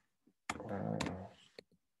 Yeah.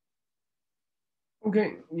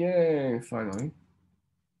 Okay, yay, finally.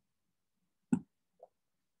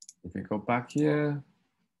 If we go back here,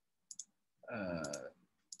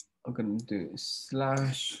 I'm going to do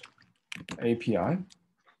 /API.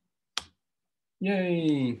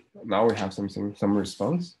 Yay! Now we have some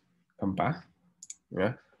response come back.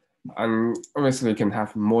 Yeah, and obviously you can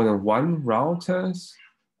have more than one routers,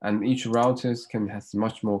 and each routers can have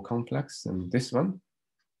much more complex than this one.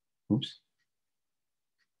 Oops.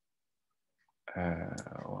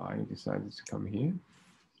 Why I decided to come here.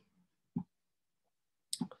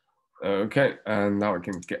 Okay, and now I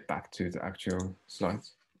can get back to the actual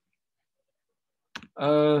slides.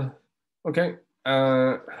 Okay.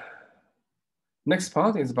 Next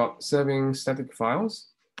part is about serving static files.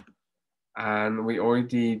 And we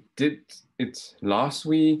already did it last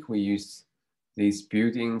week. We used these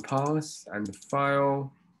built-in paths and the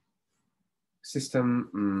file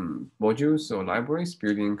system modules or libraries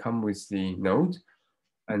built-in come with the node.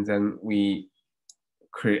 And then we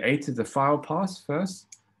created the file path first.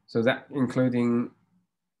 So that including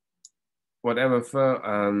whatever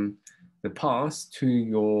the path to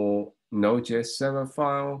your Node.js server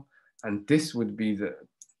file. And this would be the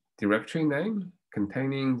directory name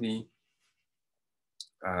containing the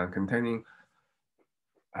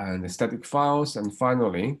static files. And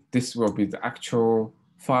finally, this will be the actual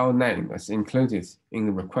file name that's included in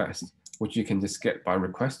the request, which you can just get by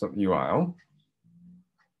request.url.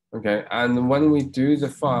 Okay, and when we do the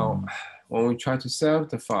file, when we try to serve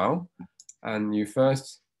the file, and you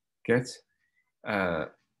first get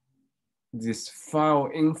this file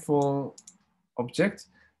info object.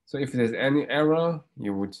 So if there's any error,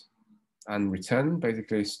 you would return,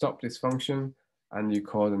 basically stop this function, and you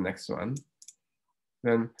call the next one.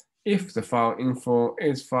 Then if the file info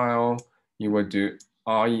is file, you will do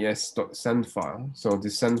res.sendFile. So the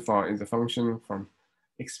send file is a function from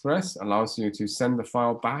Express, allows you to send the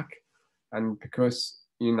file back. And because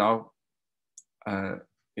you now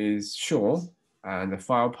is sure and the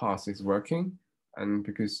file path is working, and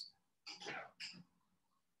because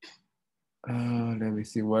let me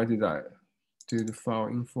see, where did I do the file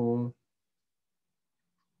info?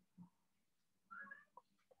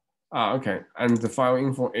 Okay, and the file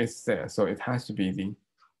info is there, so it has to be the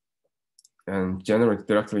generated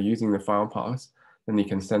directly using the file path. Then you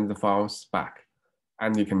can send the files back,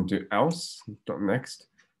 and you can do else.next.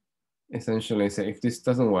 Essentially, say if this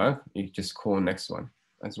doesn't work, you just call next one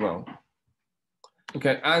as well.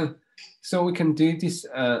 Okay, and so we can do this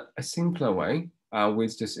a simpler way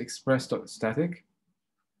with just express.static.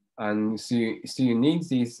 And so you need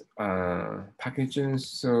these packages.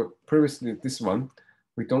 So previously, this one,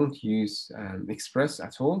 we don't use Express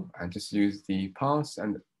at all, and just use the path.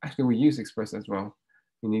 And actually, we use Express as well.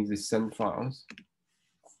 We need the send files.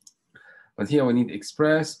 But here we need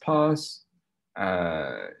Express path.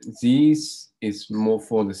 These is more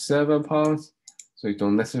for the server path, so you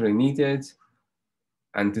don't necessarily need it.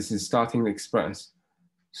 And this is starting Express.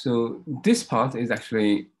 So this part is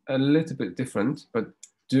actually a little bit different, but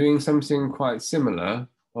doing something quite similar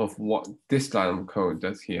of what this line of code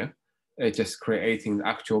does here. It's just creating the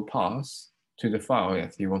actual path to the file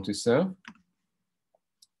that you want to serve.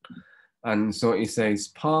 And so it says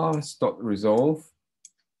path.resolve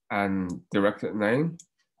and directed name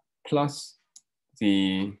plus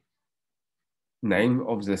the name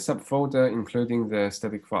of the subfolder, including the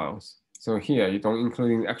static files. So here you don't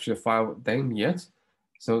include the actual file name yet.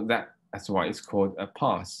 So that's why it's called a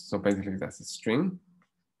path. So basically that's a string,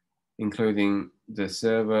 including the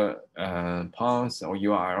server path or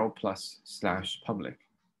URL plus /public.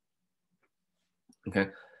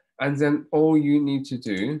 Okay, and then all you need to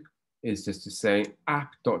do is just to say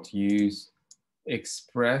app.use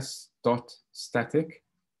express.static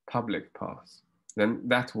public path. Then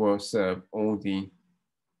that will serve all the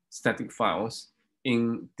static files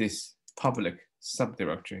in this public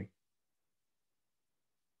subdirectory.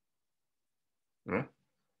 Right?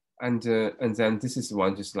 And then this is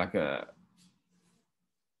one just like a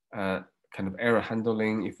kind of error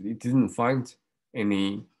handling. If it didn't find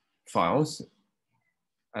any files,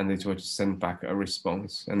 and it will just send back a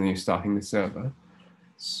response, and then you're starting the server.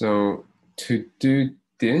 So to do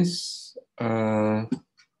this,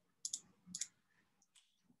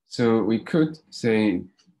 so we could say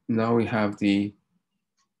now we have the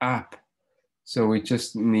app. So we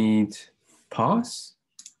just need path.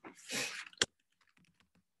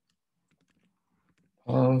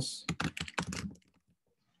 Path.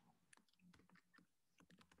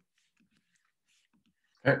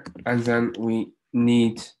 Okay. And then we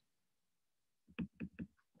need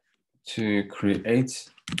to create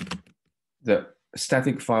the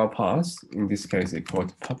static file path. In this case, it's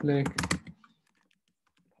called public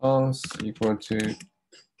path equal to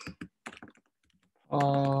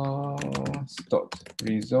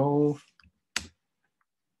path.resolve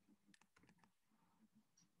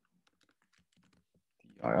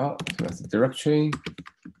so that's the directory.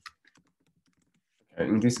 Okay,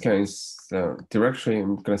 in this case, the directory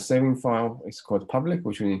I'm going to saving file is called public,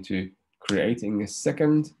 which we need to create in a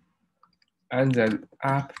second. And then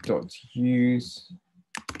app.use.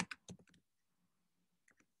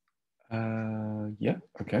 Yeah,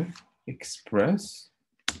 okay. Express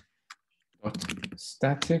dot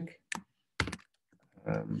static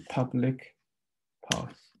public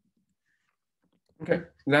path. Okay,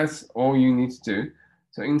 that's all you need to do.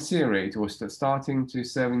 So in theory, it was starting to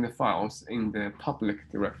saving the files in the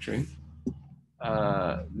public directory.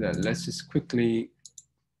 Then let's just quickly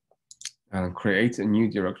create a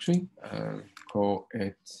new directory. Call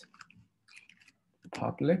it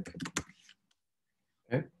public.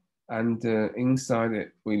 Okay, and inside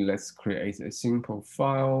it, let's create a simple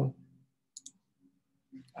file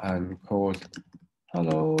and called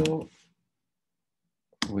hello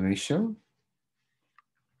with a show.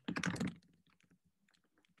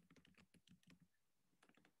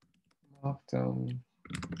 Markdown.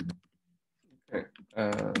 Okay.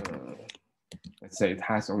 Let's say it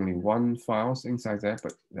has only one files inside there,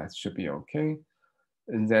 but that should be okay.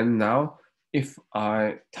 And then now, if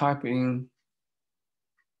I type in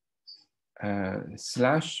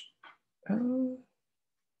slash,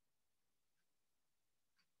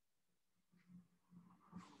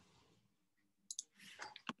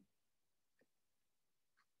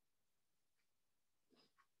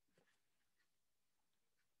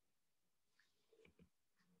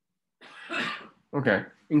 okay,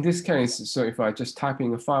 in this case, so if I just type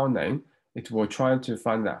in a file name, it will try to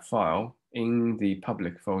find that file in the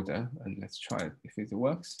public folder. And let's try it if it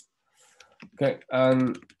works. Okay,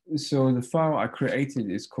 so the file I created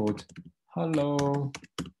is called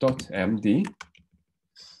hello.md. I'm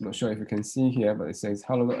not sure if you can see here, but it says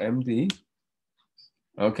hello.md.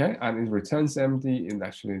 Okay, and it returns MD and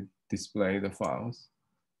actually display the files.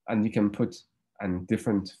 And you can put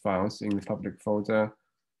different files in the public folder,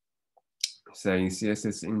 say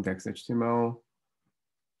CSS index HTML,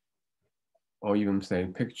 or even say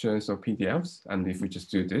pictures or PDFs. And if we just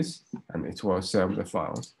do this, and it will serve the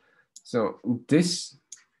files. So this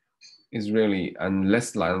is really a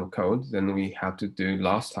less line of code than we had to do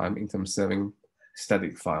last time in terms of serving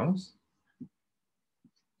static files.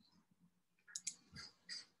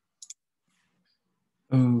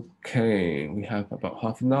 Okay, we have about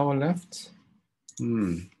half an hour left.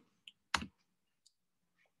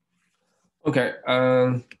 Okay,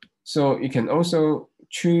 so you can also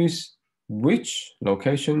choose which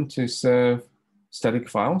location to serve static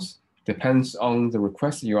files. Depends on the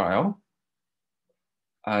request URL.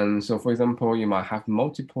 And so, for example, you might have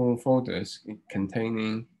multiple folders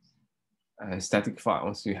containing static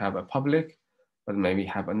files. You have a public, but maybe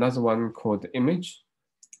have another one called image,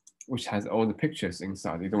 which has all the pictures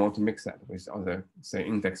inside. You don't want to mix that with other, say,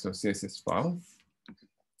 index or CSS file.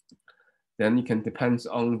 Then you can depend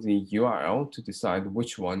on the URL to decide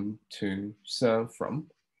which one to serve from.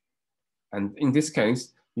 And in this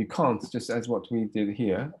case, you can't, just as what we did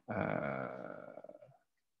here,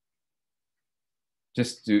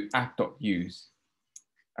 just do app.use.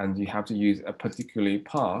 And you have to use a particular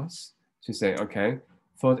path to say, okay,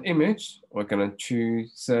 for the image, we're gonna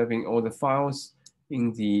choose serving all the files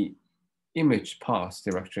in the image path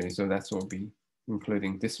directory. So that's what will be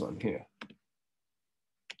including this one here.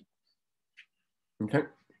 Okay.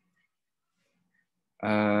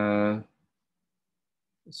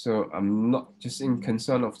 So I'm not just in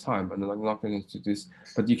concern of time, and I'm not going to do this,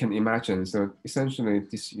 but you can imagine. So essentially,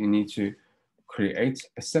 this you need to create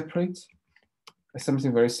a separate,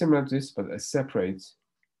 something very similar to this, but a separate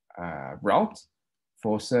route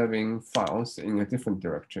for serving files in a different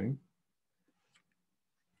directory.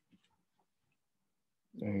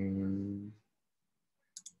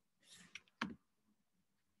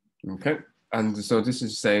 Okay, and so this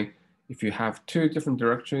is say, if you have two different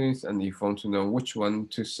directories and you want to know which one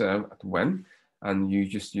to serve at when, and you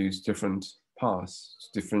just use different paths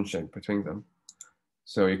to differentiate between them.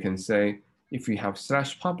 So you can say, if you have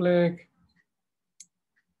 /public,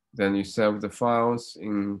 then you serve the files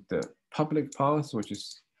in the public path, which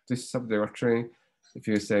is this subdirectory. If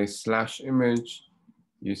you say /image,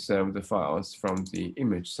 you serve the files from the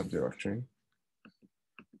image subdirectory.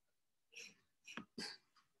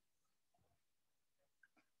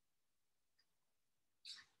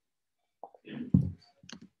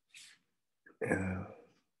 Yeah.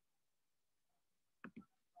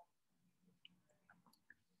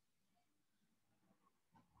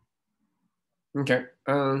 Okay,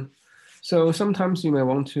 so sometimes you may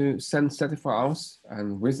want to send static files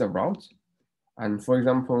and with a route. And for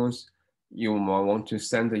example, you might want to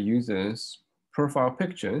send the user's profile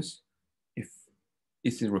pictures. If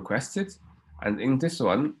is requested. And in this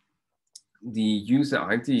one, the user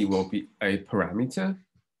ID will be a parameter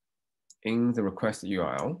in the request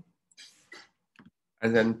URL.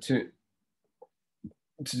 And then to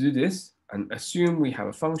do this, and assume we have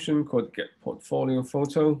a function called get portfolio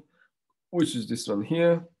photo, which is this one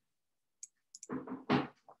here.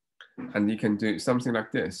 And you can do something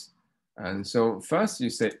like this. And so first you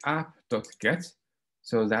say app.get.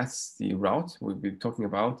 So that's the route we'll be talking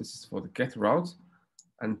about. This is for the get route.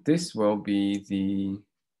 And this will be the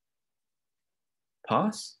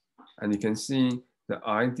pass. And you can see the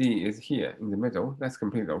ID is here in the middle. That's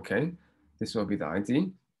completely okay. This will be the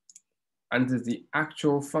ID. And the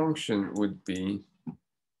actual function would be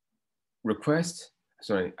request,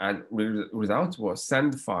 sorry, and result was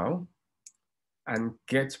send file and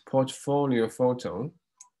get portfolio photo.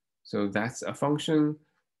 So that's a function.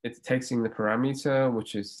 It takes in the parameter,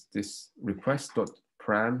 which is this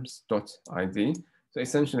request.params.id. So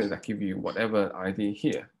essentially that gives you whatever ID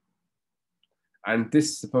here. And this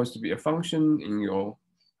is supposed to be a function in your,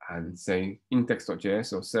 and say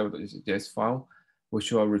index.js or server.js file,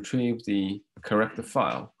 which will retrieve the correct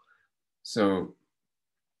file. So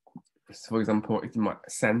for example, it might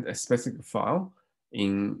send a specific file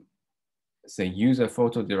in, say, user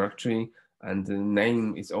photo directory, and the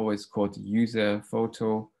name is always called user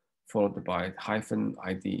photo followed by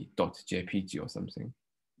 -id.jpg or something.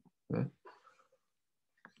 Yeah.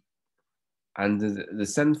 And the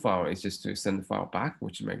send file is just to send the file back,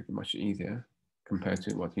 which makes it much easier compared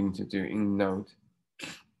to what you need to do in Node.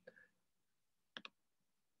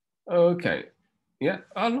 Okay, yeah,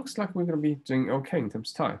 looks like we're going to be doing okay in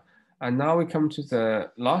terms of time. And now we come to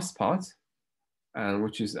the last part,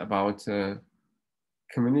 which is about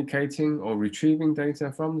communicating or retrieving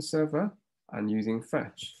data from the server and using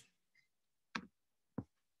fetch.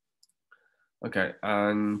 Okay,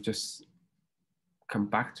 and just come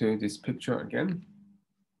back to this picture again.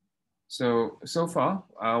 So far,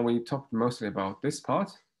 we talked mostly about this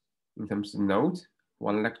part in terms of Node,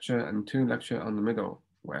 1 lecture and 2 lecture on the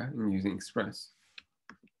middleware in using Express.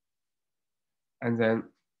 And then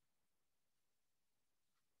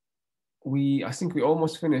I think we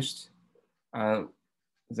almost finished the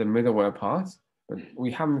middleware part, but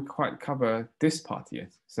we haven't quite covered this part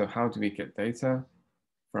yet. So how do we get data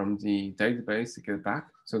from the database to get it back?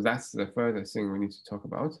 So that's the further thing we need to talk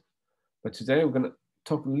about. But today we're going to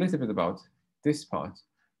talk a little bit about this part.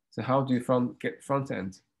 So how do you get front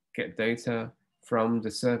end, get data from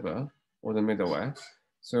the server or the middleware?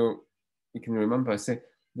 So you can remember, say,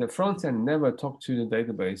 the front end never talked to the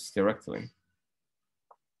database directly.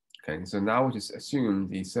 Okay, so now we just assume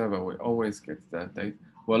the server will always get the data,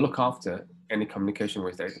 will look after any communication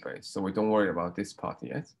with database. So we don't worry about this part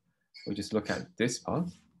yet. We just look at this part.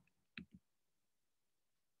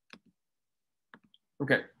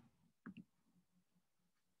 Okay.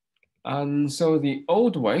 And so the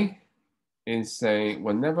old way is, say,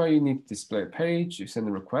 whenever you need to display a page, you send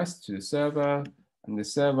a request to the server, and the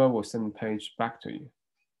server will send the page back to you.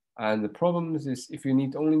 And the problem is if you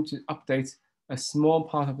need only to update a small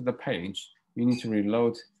part of the page, you need to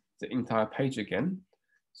reload the entire page again.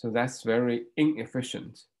 So that's very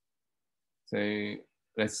inefficient. So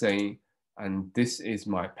let's say, and this is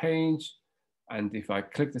my page, and if I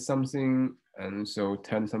click something and so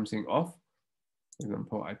turn something off, for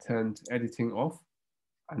example, I turned editing off,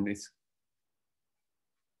 and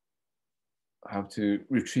I have to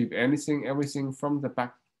retrieve everything from the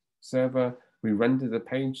back server, re-render the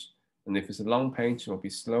page, and if it's a long page, it will be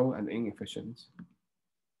slow and inefficient.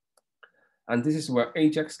 And this is where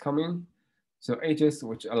Ajax come in. So Ajax,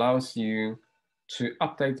 which allows you to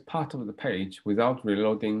update part of the page without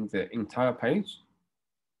reloading the entire page.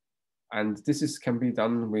 And this can be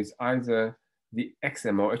done with either the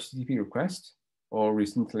XML HTTP request, or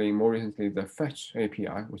more recently, the fetch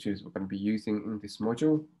API, which is we're going to be using in this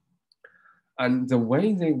module. And the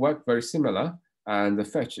way they work very similar, and the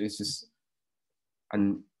fetch is just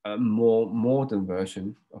a more modern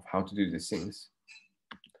version of how to do these things.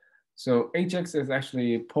 So Ajax is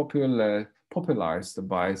actually popularized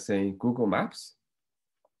by, say, Google Maps.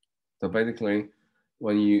 So basically,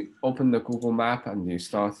 when you open the Google Map and you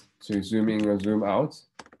start to zoom in or zoom out,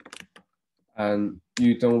 and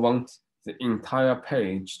you don't want the entire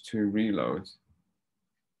page to reload.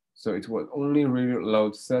 So it will only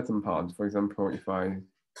reload certain parts. For example, if I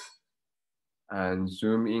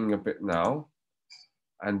zoom in a bit now,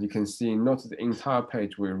 and you can see not the entire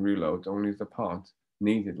page will reload, only the part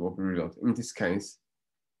needed will be reloaded. In this case,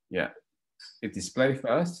 yeah, it display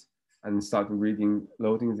first and start loading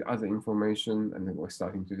the other information, and then we're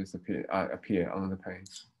starting to appear on the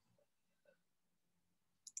page.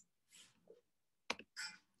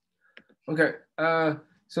 Okay,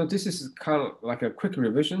 so this is kind of like a quick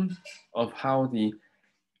revision of how the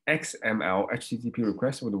XML HTTP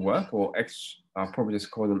requests would work, or I'll probably just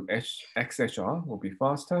call them XHR, will be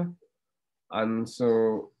faster. And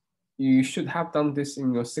so you should have done this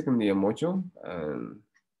in your second year module.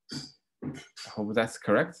 I hope that's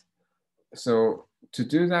correct. So to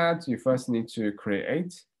do that, you first need to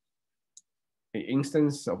create an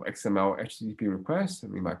instance of XML HTTP request.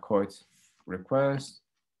 We might call it request.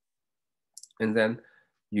 And then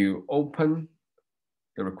you open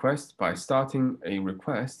the request by starting a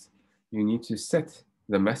request. You need to set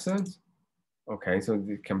the method. Okay, so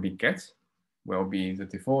it can be get, will be the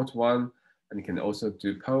default one. And you can also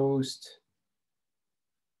do post,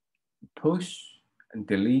 push, and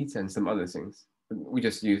delete, and some other things. We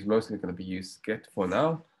just use, mostly going to be used get for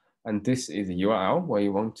now. And this is a URL where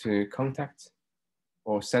you want to contact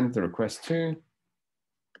or send the request to.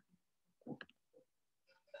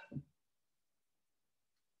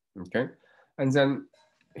 Okay, and then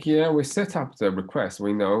here we set up the request.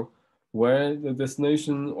 We know where the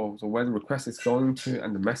destination or where the request is going to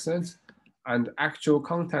and the methods, and actual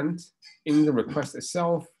content in the request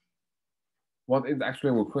itself, what it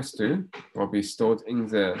actually request to, will be stored in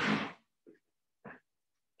the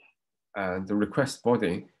request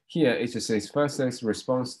body. Here it just says first says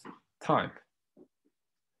response type.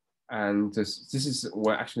 And this is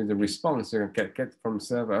where actually the response you get from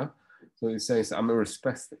server. So it says I'm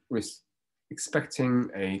expecting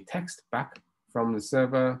a text back from the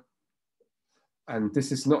server. And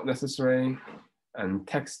this is not necessary. And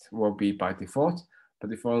text will be by default.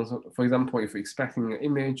 But if also, for example, if you're expecting an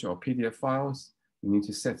image or PDF files, you need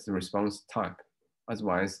to set the response type.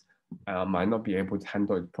 Otherwise, might not be able to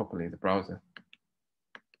handle it properly, the browser.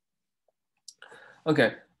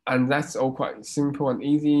 Okay, and that's all quite simple and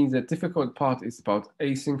easy. The difficult part is about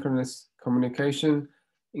asynchronous communication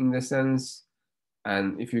in the sense,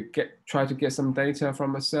 and if you try to get some data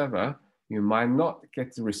from a server, you might not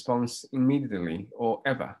get the response immediately or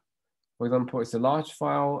ever. For example, it's a large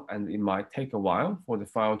file and it might take a while for the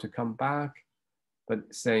file to come back.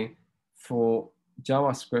 But say for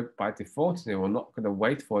JavaScript by default, they will not going to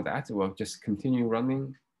wait for that. It will just continue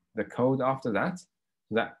running the code after that.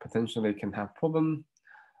 So that potentially can have problem.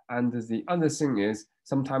 And the other thing is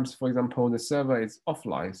sometimes, for example, the server is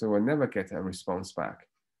offline, so we'll never get a response back.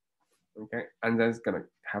 Okay, and that's gonna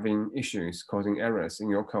having issues, causing errors in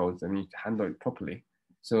your code, and you need to handle it properly.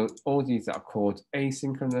 So all these are called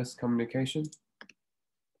asynchronous communication.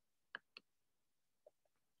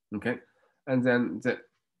 Okay, and then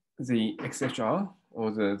the XHR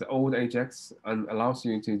or the old Ajax allows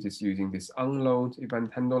you to just using this unload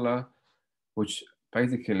event handler, which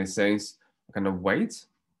basically says I'm gonna wait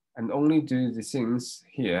and only do the things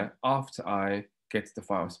here after I get the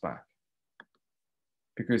files back.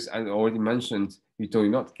 Because as I already mentioned, you do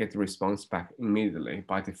not get the response back immediately.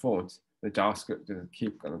 By default, the JavaScript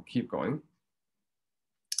will keep going.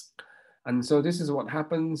 And so this is what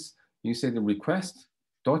happens. You say the request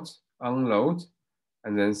dot unload,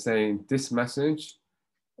 and then say this message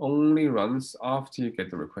only runs after you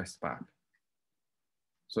get the request back.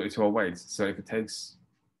 So it will wait. So if it takes,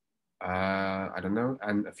 I don't know,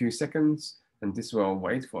 and a few seconds, and this will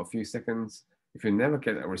wait for a few seconds. If you never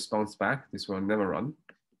get a response back, this will never run.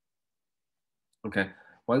 Okay,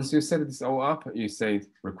 once you set this all up, you say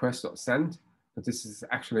request.send. So this is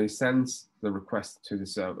actually sends the request to the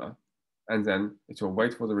server, and then it will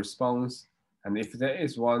wait for the response. And if there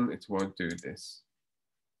is one, it will do this,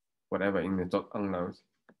 whatever in the dot unload.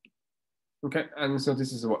 Okay, and so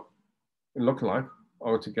this is what it looks like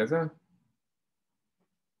all together.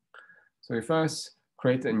 So you first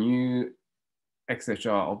create a new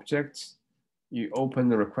XHR object. You open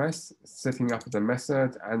the request, setting up the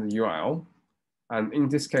method and the URL. And in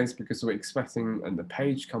this case, because we're expecting the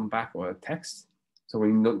page come back or a text, so we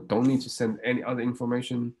don't need to send any other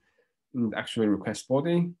information in the actual request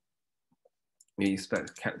body. We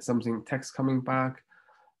expect something text coming back,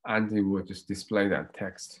 and it will just display that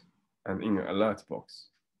text and in an alert box.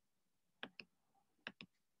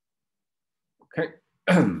 Okay.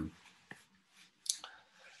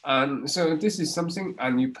 And so this is something,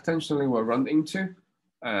 and you potentially will run into.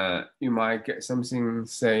 You might get something,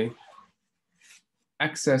 say,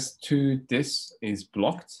 access to this is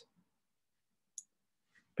blocked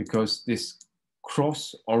because this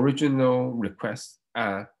cross-original request,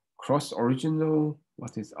 cross-original,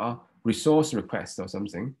 what is resource request or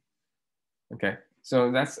something. Okay,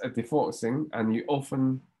 so that's a default thing, and you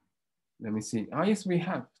often, let me see. Yes, we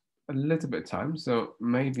have a little bit of time, so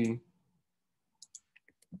maybe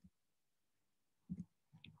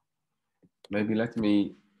let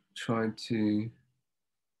me try to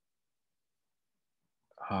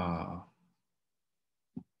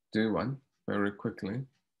do one very quickly.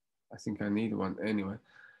 I think I need one anyway.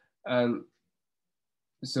 And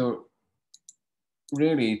so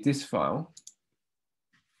really this file,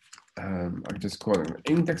 I just call it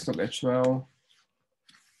index.html,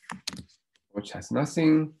 which has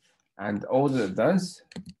nothing. And all that it does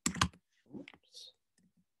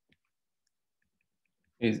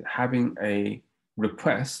is having a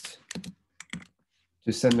request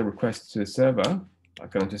to send a request to the server. I'm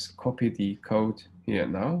gonna just copy the code here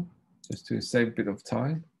now, just to save a bit of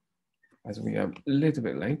time, as we are a little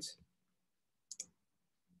bit late.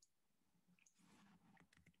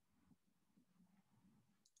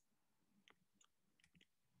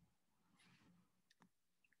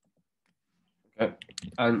 Okay.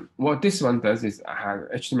 And what this one does is I have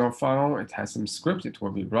HTML file, it has some script, it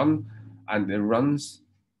will be run, and it runs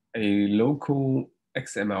a local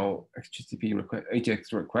XML HTTP request,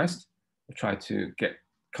 AJAX request to try to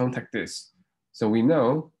contact this. So we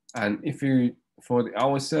know, and if you, for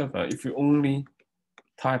our server, if you only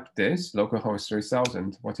type this, localhost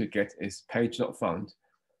 3000, what you get is page not found.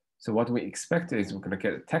 So what we expect is we're gonna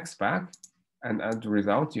get a text back, and as a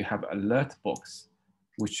result, you have alert box,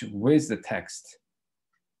 which with the text,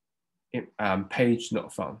 page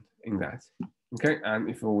not found in that. Okay, and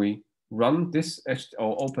if we run this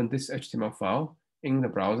or open this HTML file in the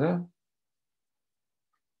browser,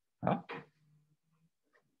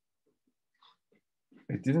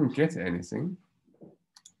 it didn't get anything,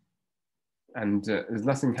 and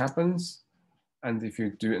nothing happens. And if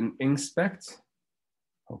you do an inspect,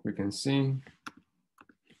 hope we can see,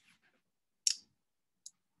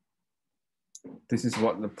 this is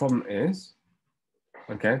what the problem is.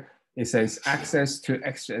 Okay, it says access to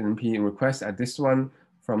XMP request at this one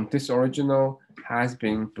from this original has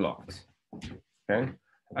been blocked. Okay,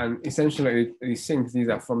 and essentially these things, these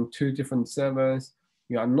are from two different servers.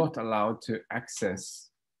 You are not allowed to access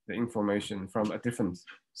the information from a different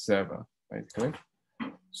server, basically.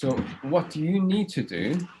 So what you need to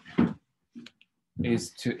do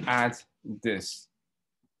is to add this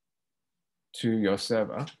to your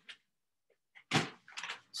server.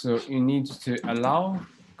 So you need to allow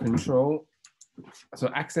control, so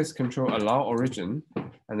access control allow origin,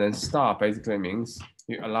 and then star basically means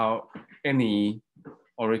you allow any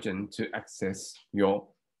origin to access your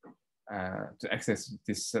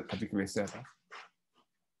this particular server.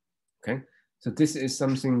 Okay, so this is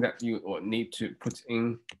something that you need to put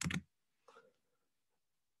in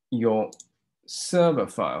your server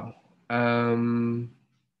file.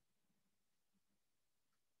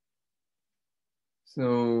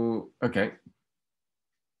 So okay,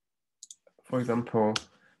 for example,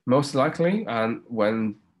 most likely, and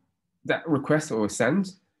when that request will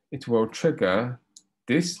send, it will trigger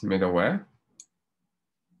this middleware.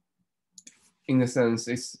 In the sense,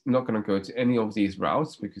 it's not going to go to any of these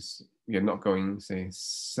routes because we are not going, say,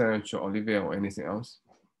 search or Olivia or anything else.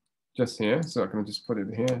 Just here, so I can just put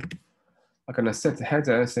it here. I'm going to set the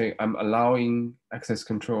header, say I'm allowing access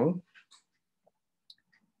control,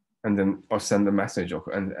 and then or send a message or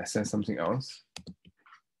and say something else.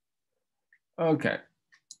 Okay.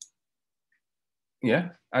 Yeah,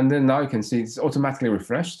 and then now you can see it's automatically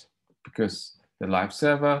refreshed because the live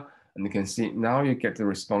server, and you can see now you get the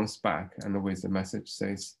response back, and with the message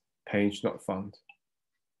says page not found.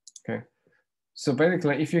 Okay, so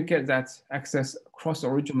basically, if you get that access cross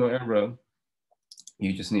original error,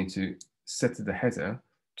 you just need to set the header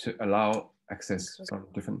to allow access from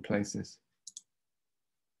different places.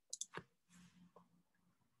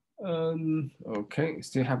 Okay,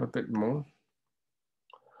 still have a bit more.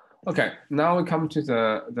 Okay, now we come to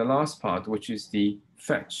the last part, which is the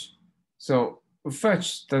fetch. So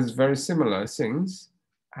fetch does very similar things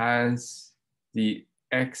as the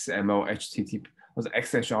XML HTTP or the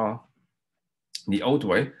XHR, the old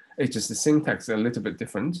way. It's just the syntax a little bit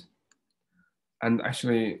different. And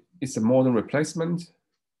actually, it's a modern replacement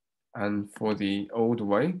and for the old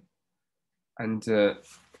way. And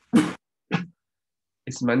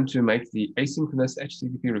it's meant to make the asynchronous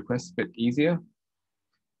HTTP request a bit easier.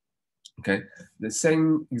 Okay, the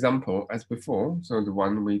same example as before. So the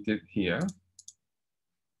one we did here,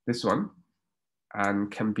 this one,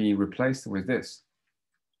 and can be replaced with this.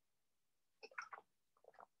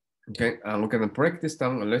 Okay, and we're gonna break this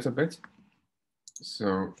down a little bit.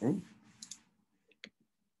 So,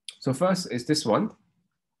 so first is this one,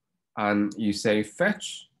 and you say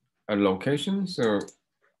fetch a location. So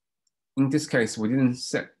in this case, we didn't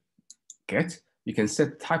set get. You can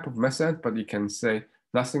set type of method, but you can say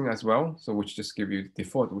nothing as well. So which just give you the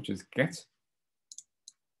default, which is get.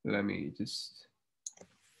 Let me just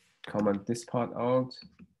comment this part out.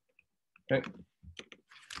 Okay.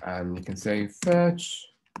 And you can say fetch.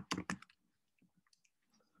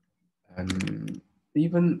 And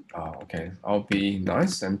even, oh, okay, I'll be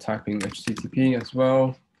nice and typing HTTP as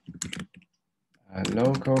well.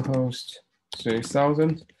 Localhost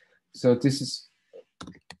 3000. So this is,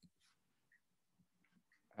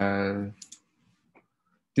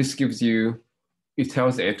 this gives you, it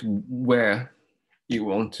tells it where you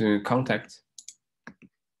want to contact.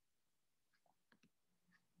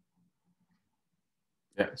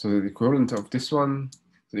 Yeah, so the equivalent of this one,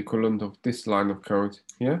 the equivalent of this line of code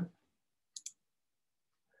here.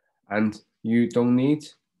 And you don't need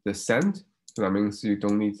the send, so that means you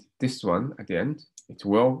don't need this one at the end. It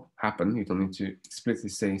will happen, you don't need to explicitly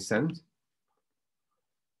say send.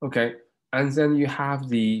 Okay, and then you have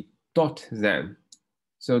the dot then.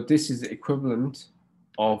 So this is the equivalent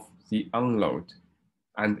of the unload,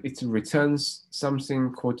 and it returns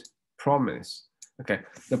something called promise. Okay,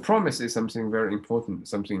 the promise is something very important,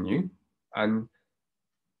 something new, and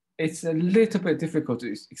it's a little bit difficult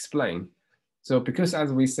to explain. So because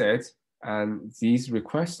as we said, and these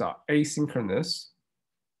requests are asynchronous,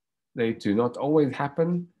 they do not always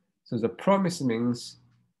happen. So the promise means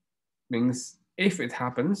if it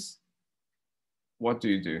happens, what do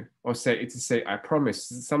you do? Or say I promise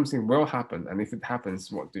something will happen, and if it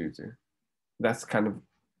happens, what do you do? That's kind of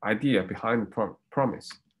idea behind the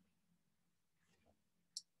promise.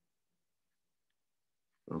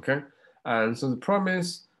 Okay, and so the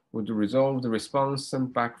promise would resolve the response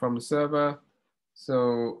sent back from the server.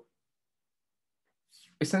 So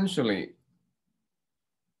essentially,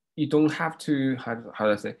 you don't have to, how do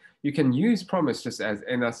I say, you can use promise just as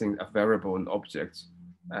anything, a variable, an object,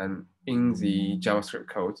 and in the JavaScript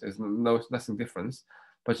code, there's nothing different,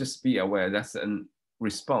 but just be aware that's a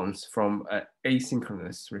response from an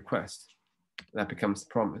asynchronous request that becomes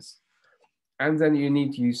promise. And then you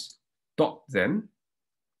need to use dot then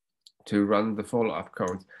to run the follow-up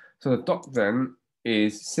code. So the dot then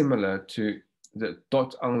is similar to the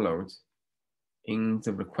dot unload in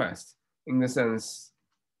the request, in the sense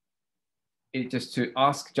it just to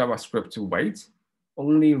ask JavaScript to wait,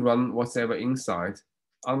 only run whatever inside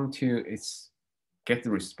until it's get the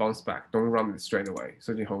response back. Don't run it straight away.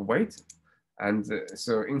 So you have wait. And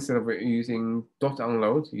so instead of using dot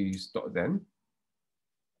unload, you use dot then.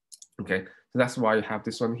 Okay, so that's why you have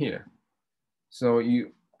this one here. So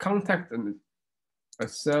you contact a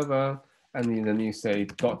server, and then you say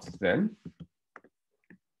dot then.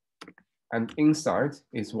 And inside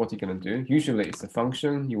is what you're going to do. Usually it's a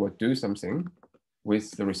function. You will do something with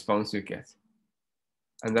the response you get.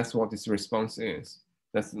 And that's what this response is.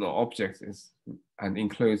 That's no object is, and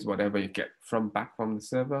includes whatever you get back from the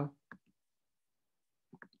server.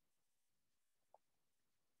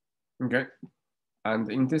 Okay. And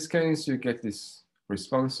in this case, you get this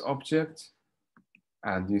response object,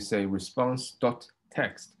 and you say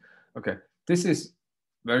response.text. Okay. This is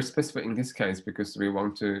very specific in this case because we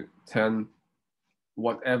want to turn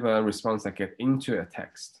whatever response I get into a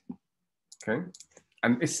text. Okay.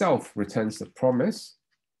 And itself returns the promise.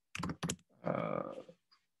 I'm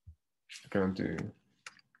going to do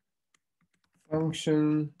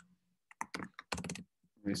function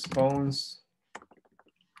response.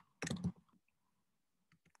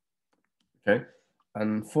 Okay.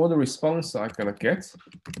 And for the response I'm going to get,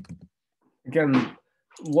 again,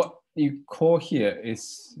 what you call here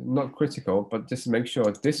is not critical, but just make sure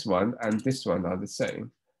this one and this one are the same.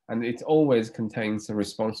 And it always contains a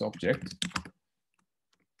response object.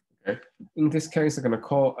 Okay. In this case, I'm going to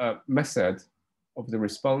call a method of the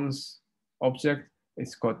response object.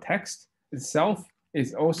 It's called text. Itself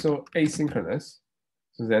is also asynchronous.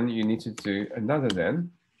 So then you need to do another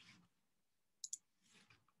then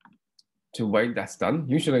to wait that's done.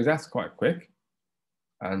 Usually that's quite quick.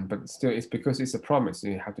 But still, it's because it's a promise,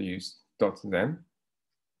 you have to use dot then.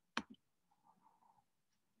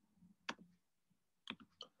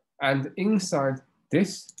 And inside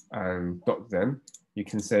this dot then, you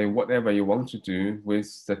can say whatever you want to do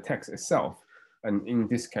with the text itself. And in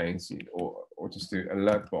this case, or just do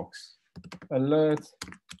alert box. Alert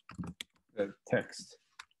the text.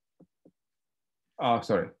 Oh,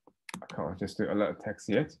 sorry, I can't just do alert text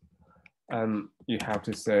yet. And you have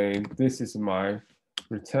to say, this is my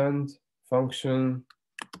returned function.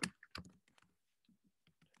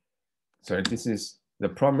 So this is the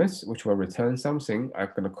promise, which will return something. I'm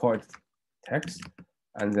going to call it text,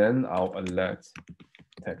 and then I'll alert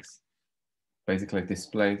text, basically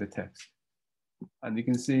display the text. And you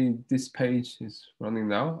can see this page is running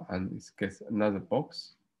now, and it gets another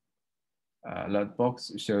box. Alert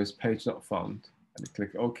box shows page not found, and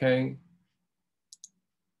click OK.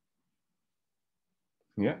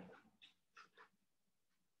 Yeah.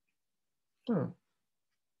 Huh.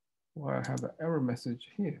 Why I have an error message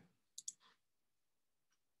here?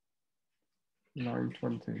 Line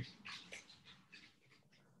 20.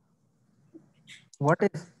 What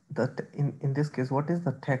is the in this case? What is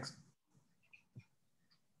the text?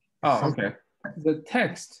 Oh, okay. The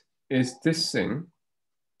text is this thing.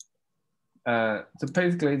 So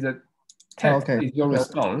basically, the text is your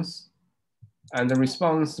response, and the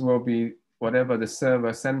response will be whatever the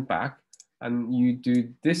server sent back, and you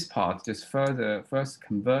do this part, just first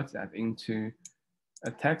convert that into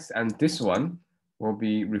a text, and this one will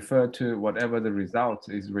be referred to whatever the result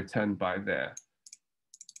is returned by there.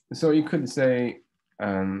 So you could say,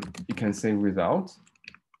 you can say result,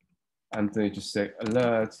 and then you just say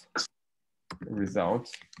alert result.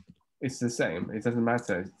 It's the same. It doesn't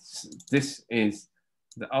matter. This is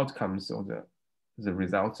the outcomes or the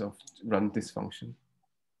results of run this function.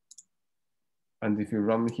 And if you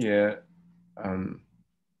run here,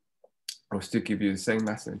 I'll still give you the same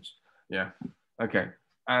message. Yeah. Okay.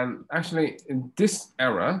 And actually, this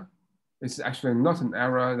error is actually not an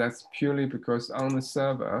error. That's purely because on the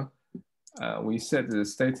server, we set the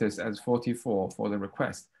status as 44 for the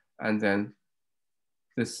request, and then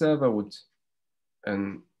the server would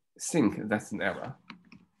think that's an error.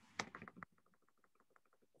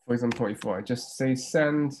 For example, if I just say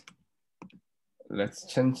send, let's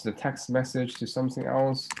change the text message to something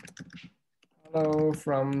else. Hello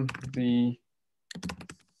from the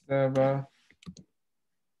server.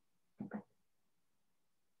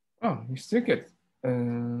 Oh, you still get, let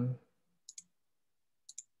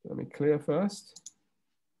me clear first.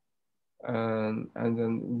 And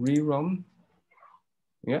then rerun.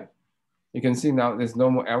 Yeah, you can see now there's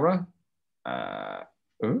no more error.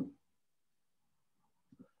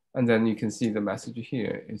 And then you can see the message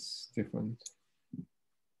here is different.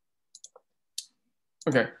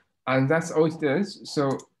 Okay, and that's all it is.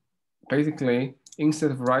 So basically,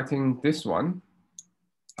 instead of writing this one,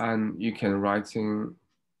 and you can writing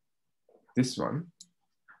this one.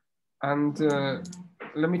 And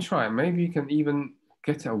let me try. Maybe you can even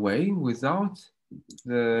get away without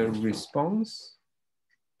the response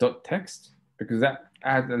dot text, because that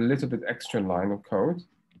adds a little bit extra line of code.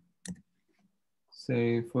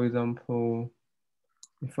 Say, for example,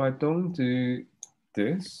 if I don't do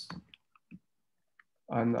this,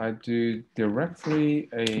 and I do directly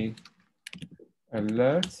a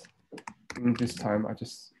alert, this time I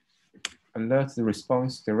just alert the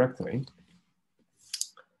response directly.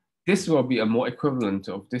 This will be a more equivalent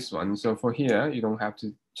of this one. So for here, you don't have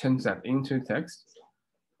to change that into text.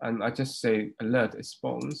 And I just say alert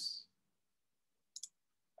response.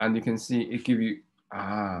 And you can see it give you,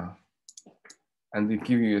 and it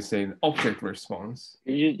give you, say, an object response.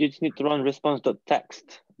 You just need to run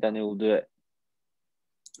response.text, then it will do it.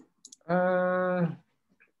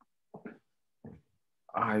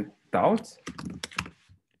 I doubt.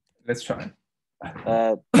 Let's try.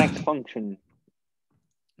 Text function.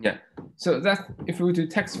 Yeah, so that if we do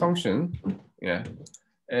text function, yeah,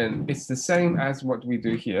 and it's the same as what we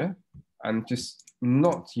do here, and just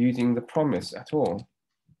not using the promise at all.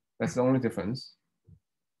 That's the only difference.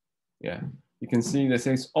 Yeah, you can see that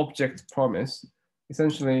says object promise.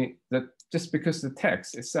 Essentially, that just because the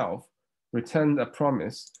text itself returned a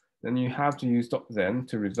promise, then you have to use .then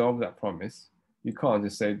to resolve that promise. You can't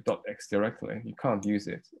just say .x directly. You can't use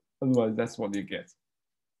it. Otherwise, that's what you get.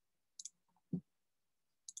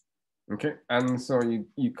 Okay, and so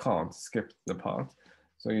you can't skip the part.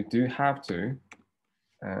 So you do have to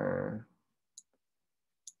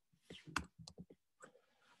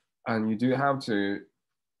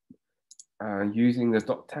using the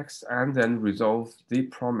 .text and then resolve the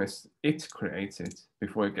promise it created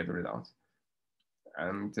before you get the result.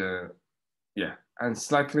 And yeah, and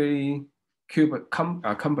slightly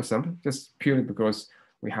cumbersome, just purely because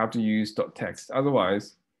we have to use .text.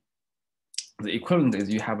 Otherwise, the equivalent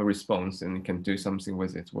is you have a response and you can do something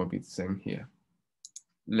with it. Will be the same here.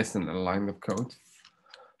 Less than a line of code.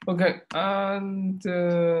 Okay, and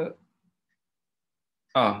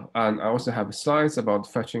and I also have slides about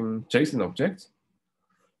fetching JSON object.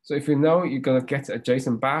 So if you know you're gonna get a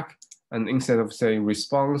JSON back, and instead of say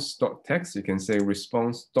response.text, you can say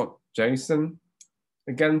response.json.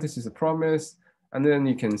 Again, this is a promise, and then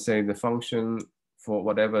you can say the function for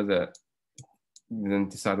whatever then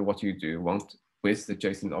decide what you want with the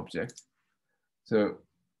JSON object. So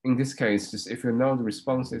in this case, just if you know the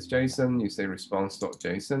response is JSON, you say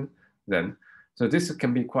response.json, then. So this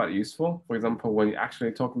can be quite useful. For example, when you're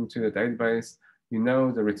actually talking to the database, you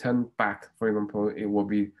know the return back, for example, it will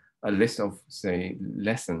be a list of, say,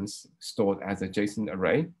 lessons stored as a JSON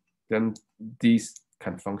array. Then these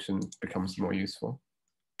kind of function becomes more useful.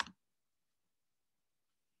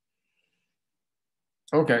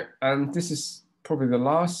 Okay, and this is probably the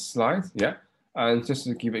last slide, yeah. And just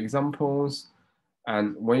to give examples,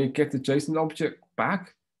 and when you get the JSON object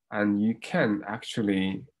back, and you can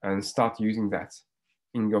actually start using that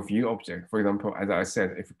in your view object. For example, as I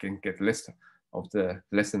said, if you can get a list of the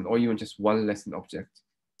lesson or even just one lesson object.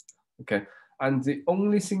 Okay, and the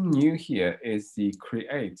only thing new here is the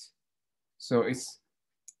create. So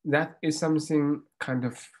that is something kind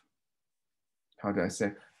of, how do I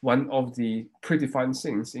say, one of the predefined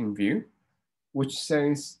things in Vue, which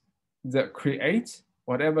says the create,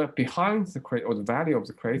 whatever behind the create or the value of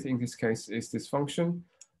the create, in this case is this function,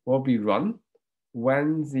 will be run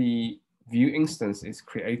when the Vue instance is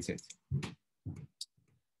created.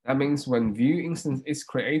 That means when Vue instance is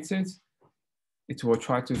created, it will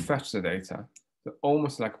try to fetch the data, so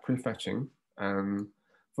almost like prefetching.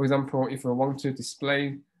 For example, if you want to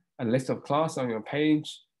display a list of class on your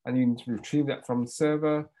page and you need to retrieve that from the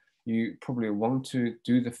server, you probably want to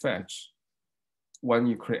do the fetch when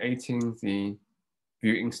you're creating the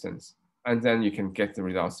Vue instance. And then you can get the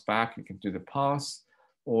results back, you can do the parse,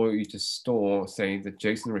 or you just store, say, the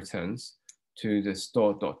JSON returns to the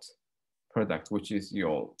store.product, which is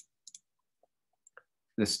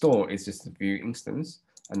the store is just the Vue instance,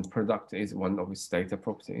 and product is one of its data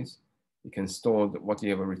properties. You can store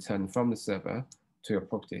whatever return from the server to your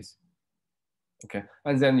properties. Okay,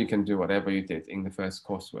 and then you can do whatever you did in the first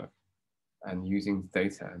coursework and using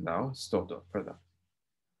data now, store.product.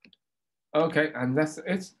 Okay, and that's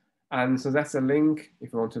it. And so that's a link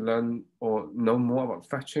if you want to learn or know more about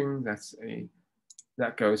fetching.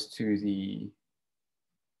 That goes to the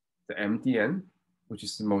MDN, which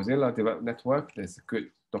is the Mozilla Development Network. There's a good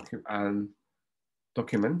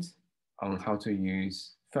document on how to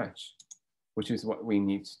use fetch, which is what we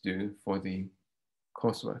need to do for the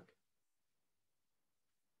coursework.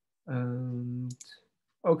 And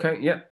okay, yeah,